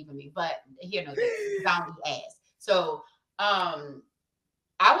why he's leaving me. But here no down the ass. So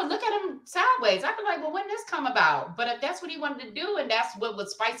I would look at him sideways. I'd be like, well, when this come about? But if that's what he wanted to do and that's what would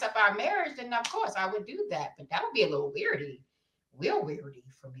spice up our marriage, then of course I would do that. But that would be a little weirdy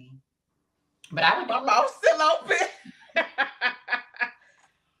for me. But I would do my mouth's still open.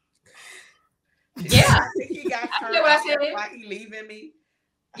 Yeah. He got turned what I out. said. That's why he leaving me.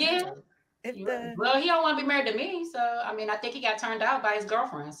 Yeah. Well, he don't want to be married to me. So, I mean, I think he got turned out by his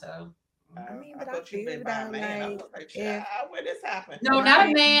girlfriend. So. I mean, but I thought you been by a man. I was like, when this happened? No, not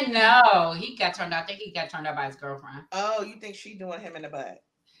a man. No, he got turned out. I think he got turned out by his girlfriend. Oh, you think she doing him in the butt?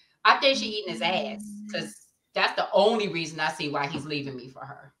 I think she eating his ass because that's the only reason I see why he's leaving me for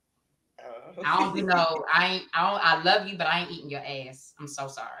her. I don't know. I love you, but I ain't eating your ass. I'm so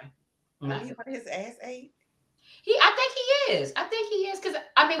sorry. You want his ass ate? I think he is. I think he is because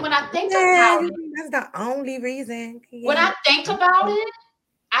I mean, when I think about it, that's the only reason. When I think about it,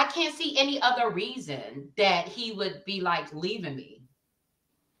 I can't see any other reason that he would be like leaving me.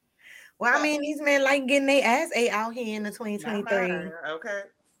 Well, I mean, these men like getting their ass ate out here in the 2023. Okay.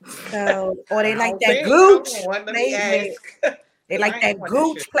 So, or they like that gooch. They like that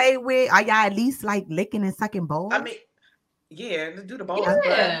gooch play with. Are y'all at least like licking and sucking balls? I mean, yeah, to do the balls.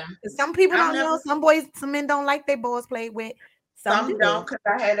 Yeah. Some people don't know. Some men don't like their balls played with. Some don't, because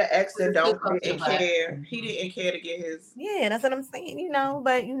I had an ex that didn't care. He didn't care to get his. Yeah, that's what I'm saying.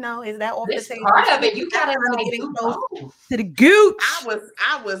 But is that off the table? Part of it, you gotta getting close to the gooch. I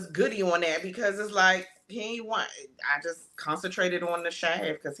was goody on that because it's like he ain't want. I just concentrated on the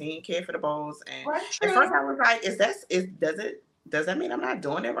shaft because he didn't care for the balls. And at first I was like, does that mean I'm not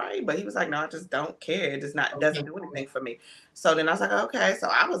doing it right? But he was like, no, I just don't care. It doesn't do anything for me. So then I was like, okay. So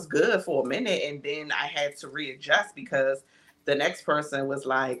I was good for a minute, and then I had to readjust because the next person was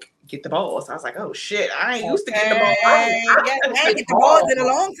like, get the balls. I was like, oh shit, I ain't used to get the balls. I ain't get the balls in a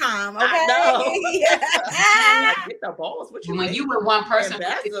long time. Okay. I get the balls. What you when mean? you were one person for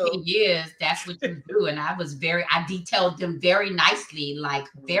 15 years, that's what you do. And I detailed them very nicely,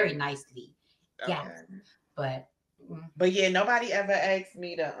 Yeah. But yeah, nobody ever asked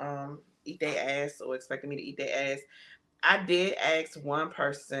me to eat their ass or expected me to eat their ass. I did ask one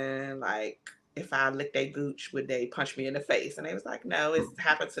person, like, if I lick their gooch, would they punch me in the face? And they was like, no, it's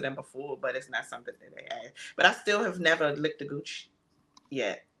happened to them before, but it's not something that they asked. But I still have never licked the gooch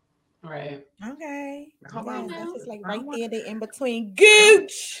yet. Right. Okay. That's just like right there, they in between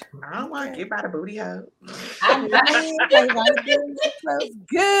gooch. I don't want to get by the booty hole.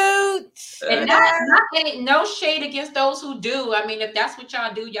 Gooch. And no shade against those who do. I mean, if that's what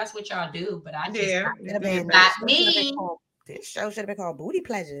y'all do, that's what y'all do. But I just not me. This show should have been called Booty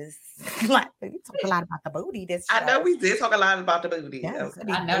Pleasures. Like, we talk a lot about the booty. I know we did talk a lot about the booty. Yes,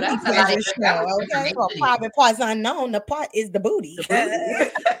 okay. I know that's a lot of show. Okay, well, private parts unknown. The part is the booty, which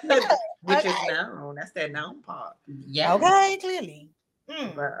is known. That's that known part. Yeah. Okay, clearly.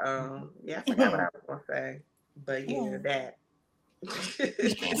 But I forgot what I was gonna say. But yeah, that.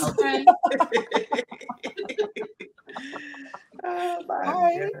 Okay. Oh my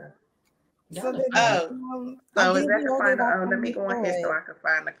God. So is that the final? Let me go on here so I can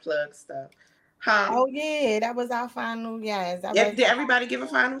find the plug stuff. Huh? Oh yeah, that was our final. Yes. Did everybody give a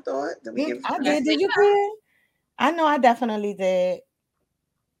final thought? Did we give? I did. Did you hear? I know. I definitely did.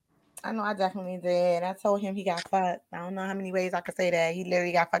 I told him he got fucked. I don't know how many ways I could say that. He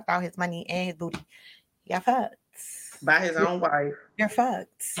literally got fucked out his money and his booty. He got fucked by his own wife. You're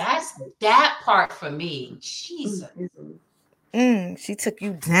fucked. That's that part for me. Jesus. She took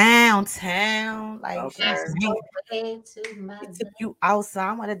you downtown, like she took you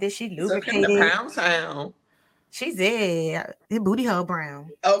outside. What did she lubricate? The pound town. She did. The booty hole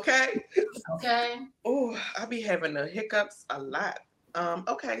brown. Okay. Oh, I be having the hiccups a lot.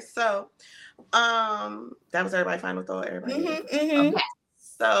 Okay, so that was everybody's final thought. Everybody. Okay.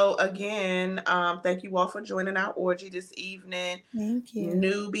 So again, thank you all for joining our orgy this evening. Thank you.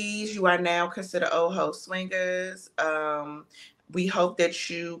 Newbies, you are now considered old swingers. We hope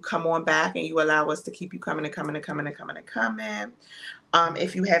that you come on back and you allow us to keep you coming. If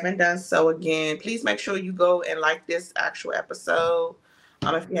you haven't done so, again, please make sure you go and like this actual episode.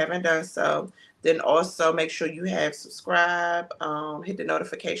 If you haven't done so, then also make sure you have subscribed, hit the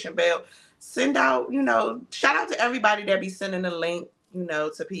notification bell, send out, shout out to everybody that be sending the link,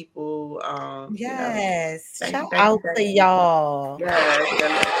 to people. Yes. Shout out to y'all. Yes.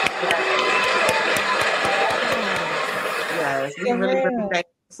 We really thank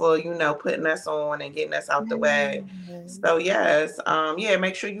you for, you know, putting us on and getting us out the way. So yes, yeah,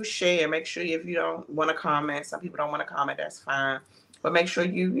 make sure you share. Make sure if you don't want to comment, some people don't want to comment, that's fine. But make sure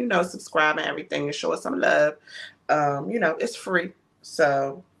you know, subscribe and everything and show us some love. You know, it's free.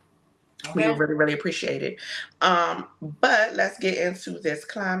 So we really, really appreciate it. But let's get into this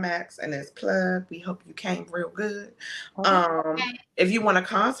climax and this plug. We hope you came real good. If you want to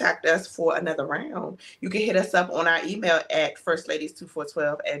contact us for another round, you can hit us up on our email at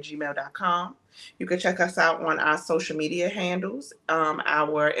firstladies2412@gmail.com. You can check us out on our social media handles.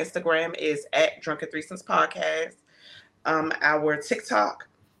 Our Instagram is at Drunken Threesomes Podcast. Our TikTok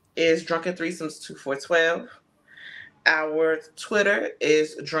is Drunken Threesomes 2412. Our Twitter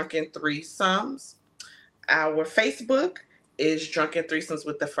is Drunken Threesomes. Our Facebook is Drunken Threesomes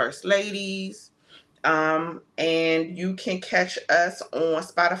with the First Ladies. And you can catch us on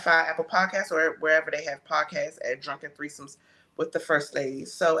Spotify, Apple Podcasts, or wherever they have podcasts at Drunken Threesomes with the First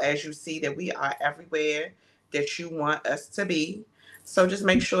Ladies. So as you see that we are everywhere that you want us to be. So just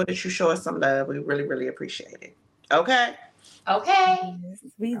make sure that you show us some love. We really, really appreciate it. Okay? Okay. Yes,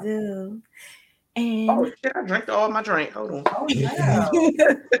 we do. And oh shit, I drank all my drink. Hold on. Oh, yeah.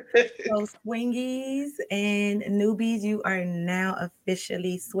 So swingies and newbies, you are now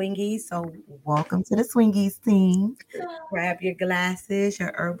officially swingies. So welcome to the swingies team. Grab your glasses,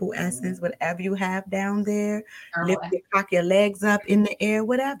 your herbal essence, whatever you have down there. Cock your legs up in the air,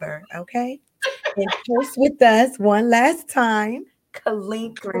 whatever. Okay. And toast with us one last time.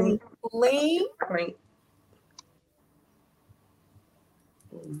 Clink, clink, clink. Clink.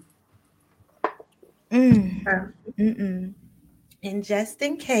 And just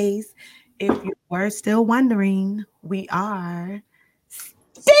in case, if you were still wondering, we are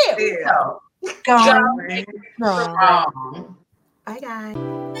still going strong. Bye, guys.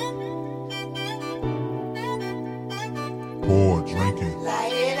 Pour drinking.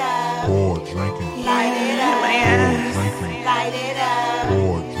 Light it up. Pour drinking. Light it up. Drinking. Light it up.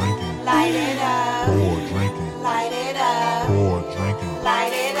 Pour drinking. Light it up. Pour drinking. Light it up. Pour drinking.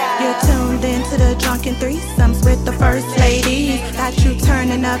 Light it up. You're tuned into the Drunken Threesomes with the First Ladies. Got you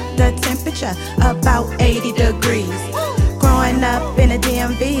turning up the temperature about 80 degrees. Growing up in a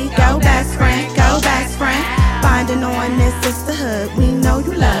DMV, go best friend, go best friend. Bonding on this sisterhood, we know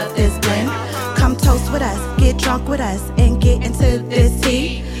you love this blend. Come toast with us, get drunk with us, and get into this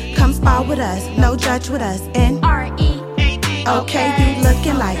tea. Come spar with us, no judge with us, and R-E-A-D. Okay, you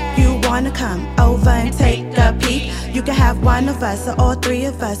looking like you wanna come over and take a peek. You can have one of us or all three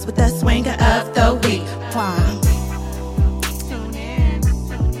of us with the swinger of the week. Wow.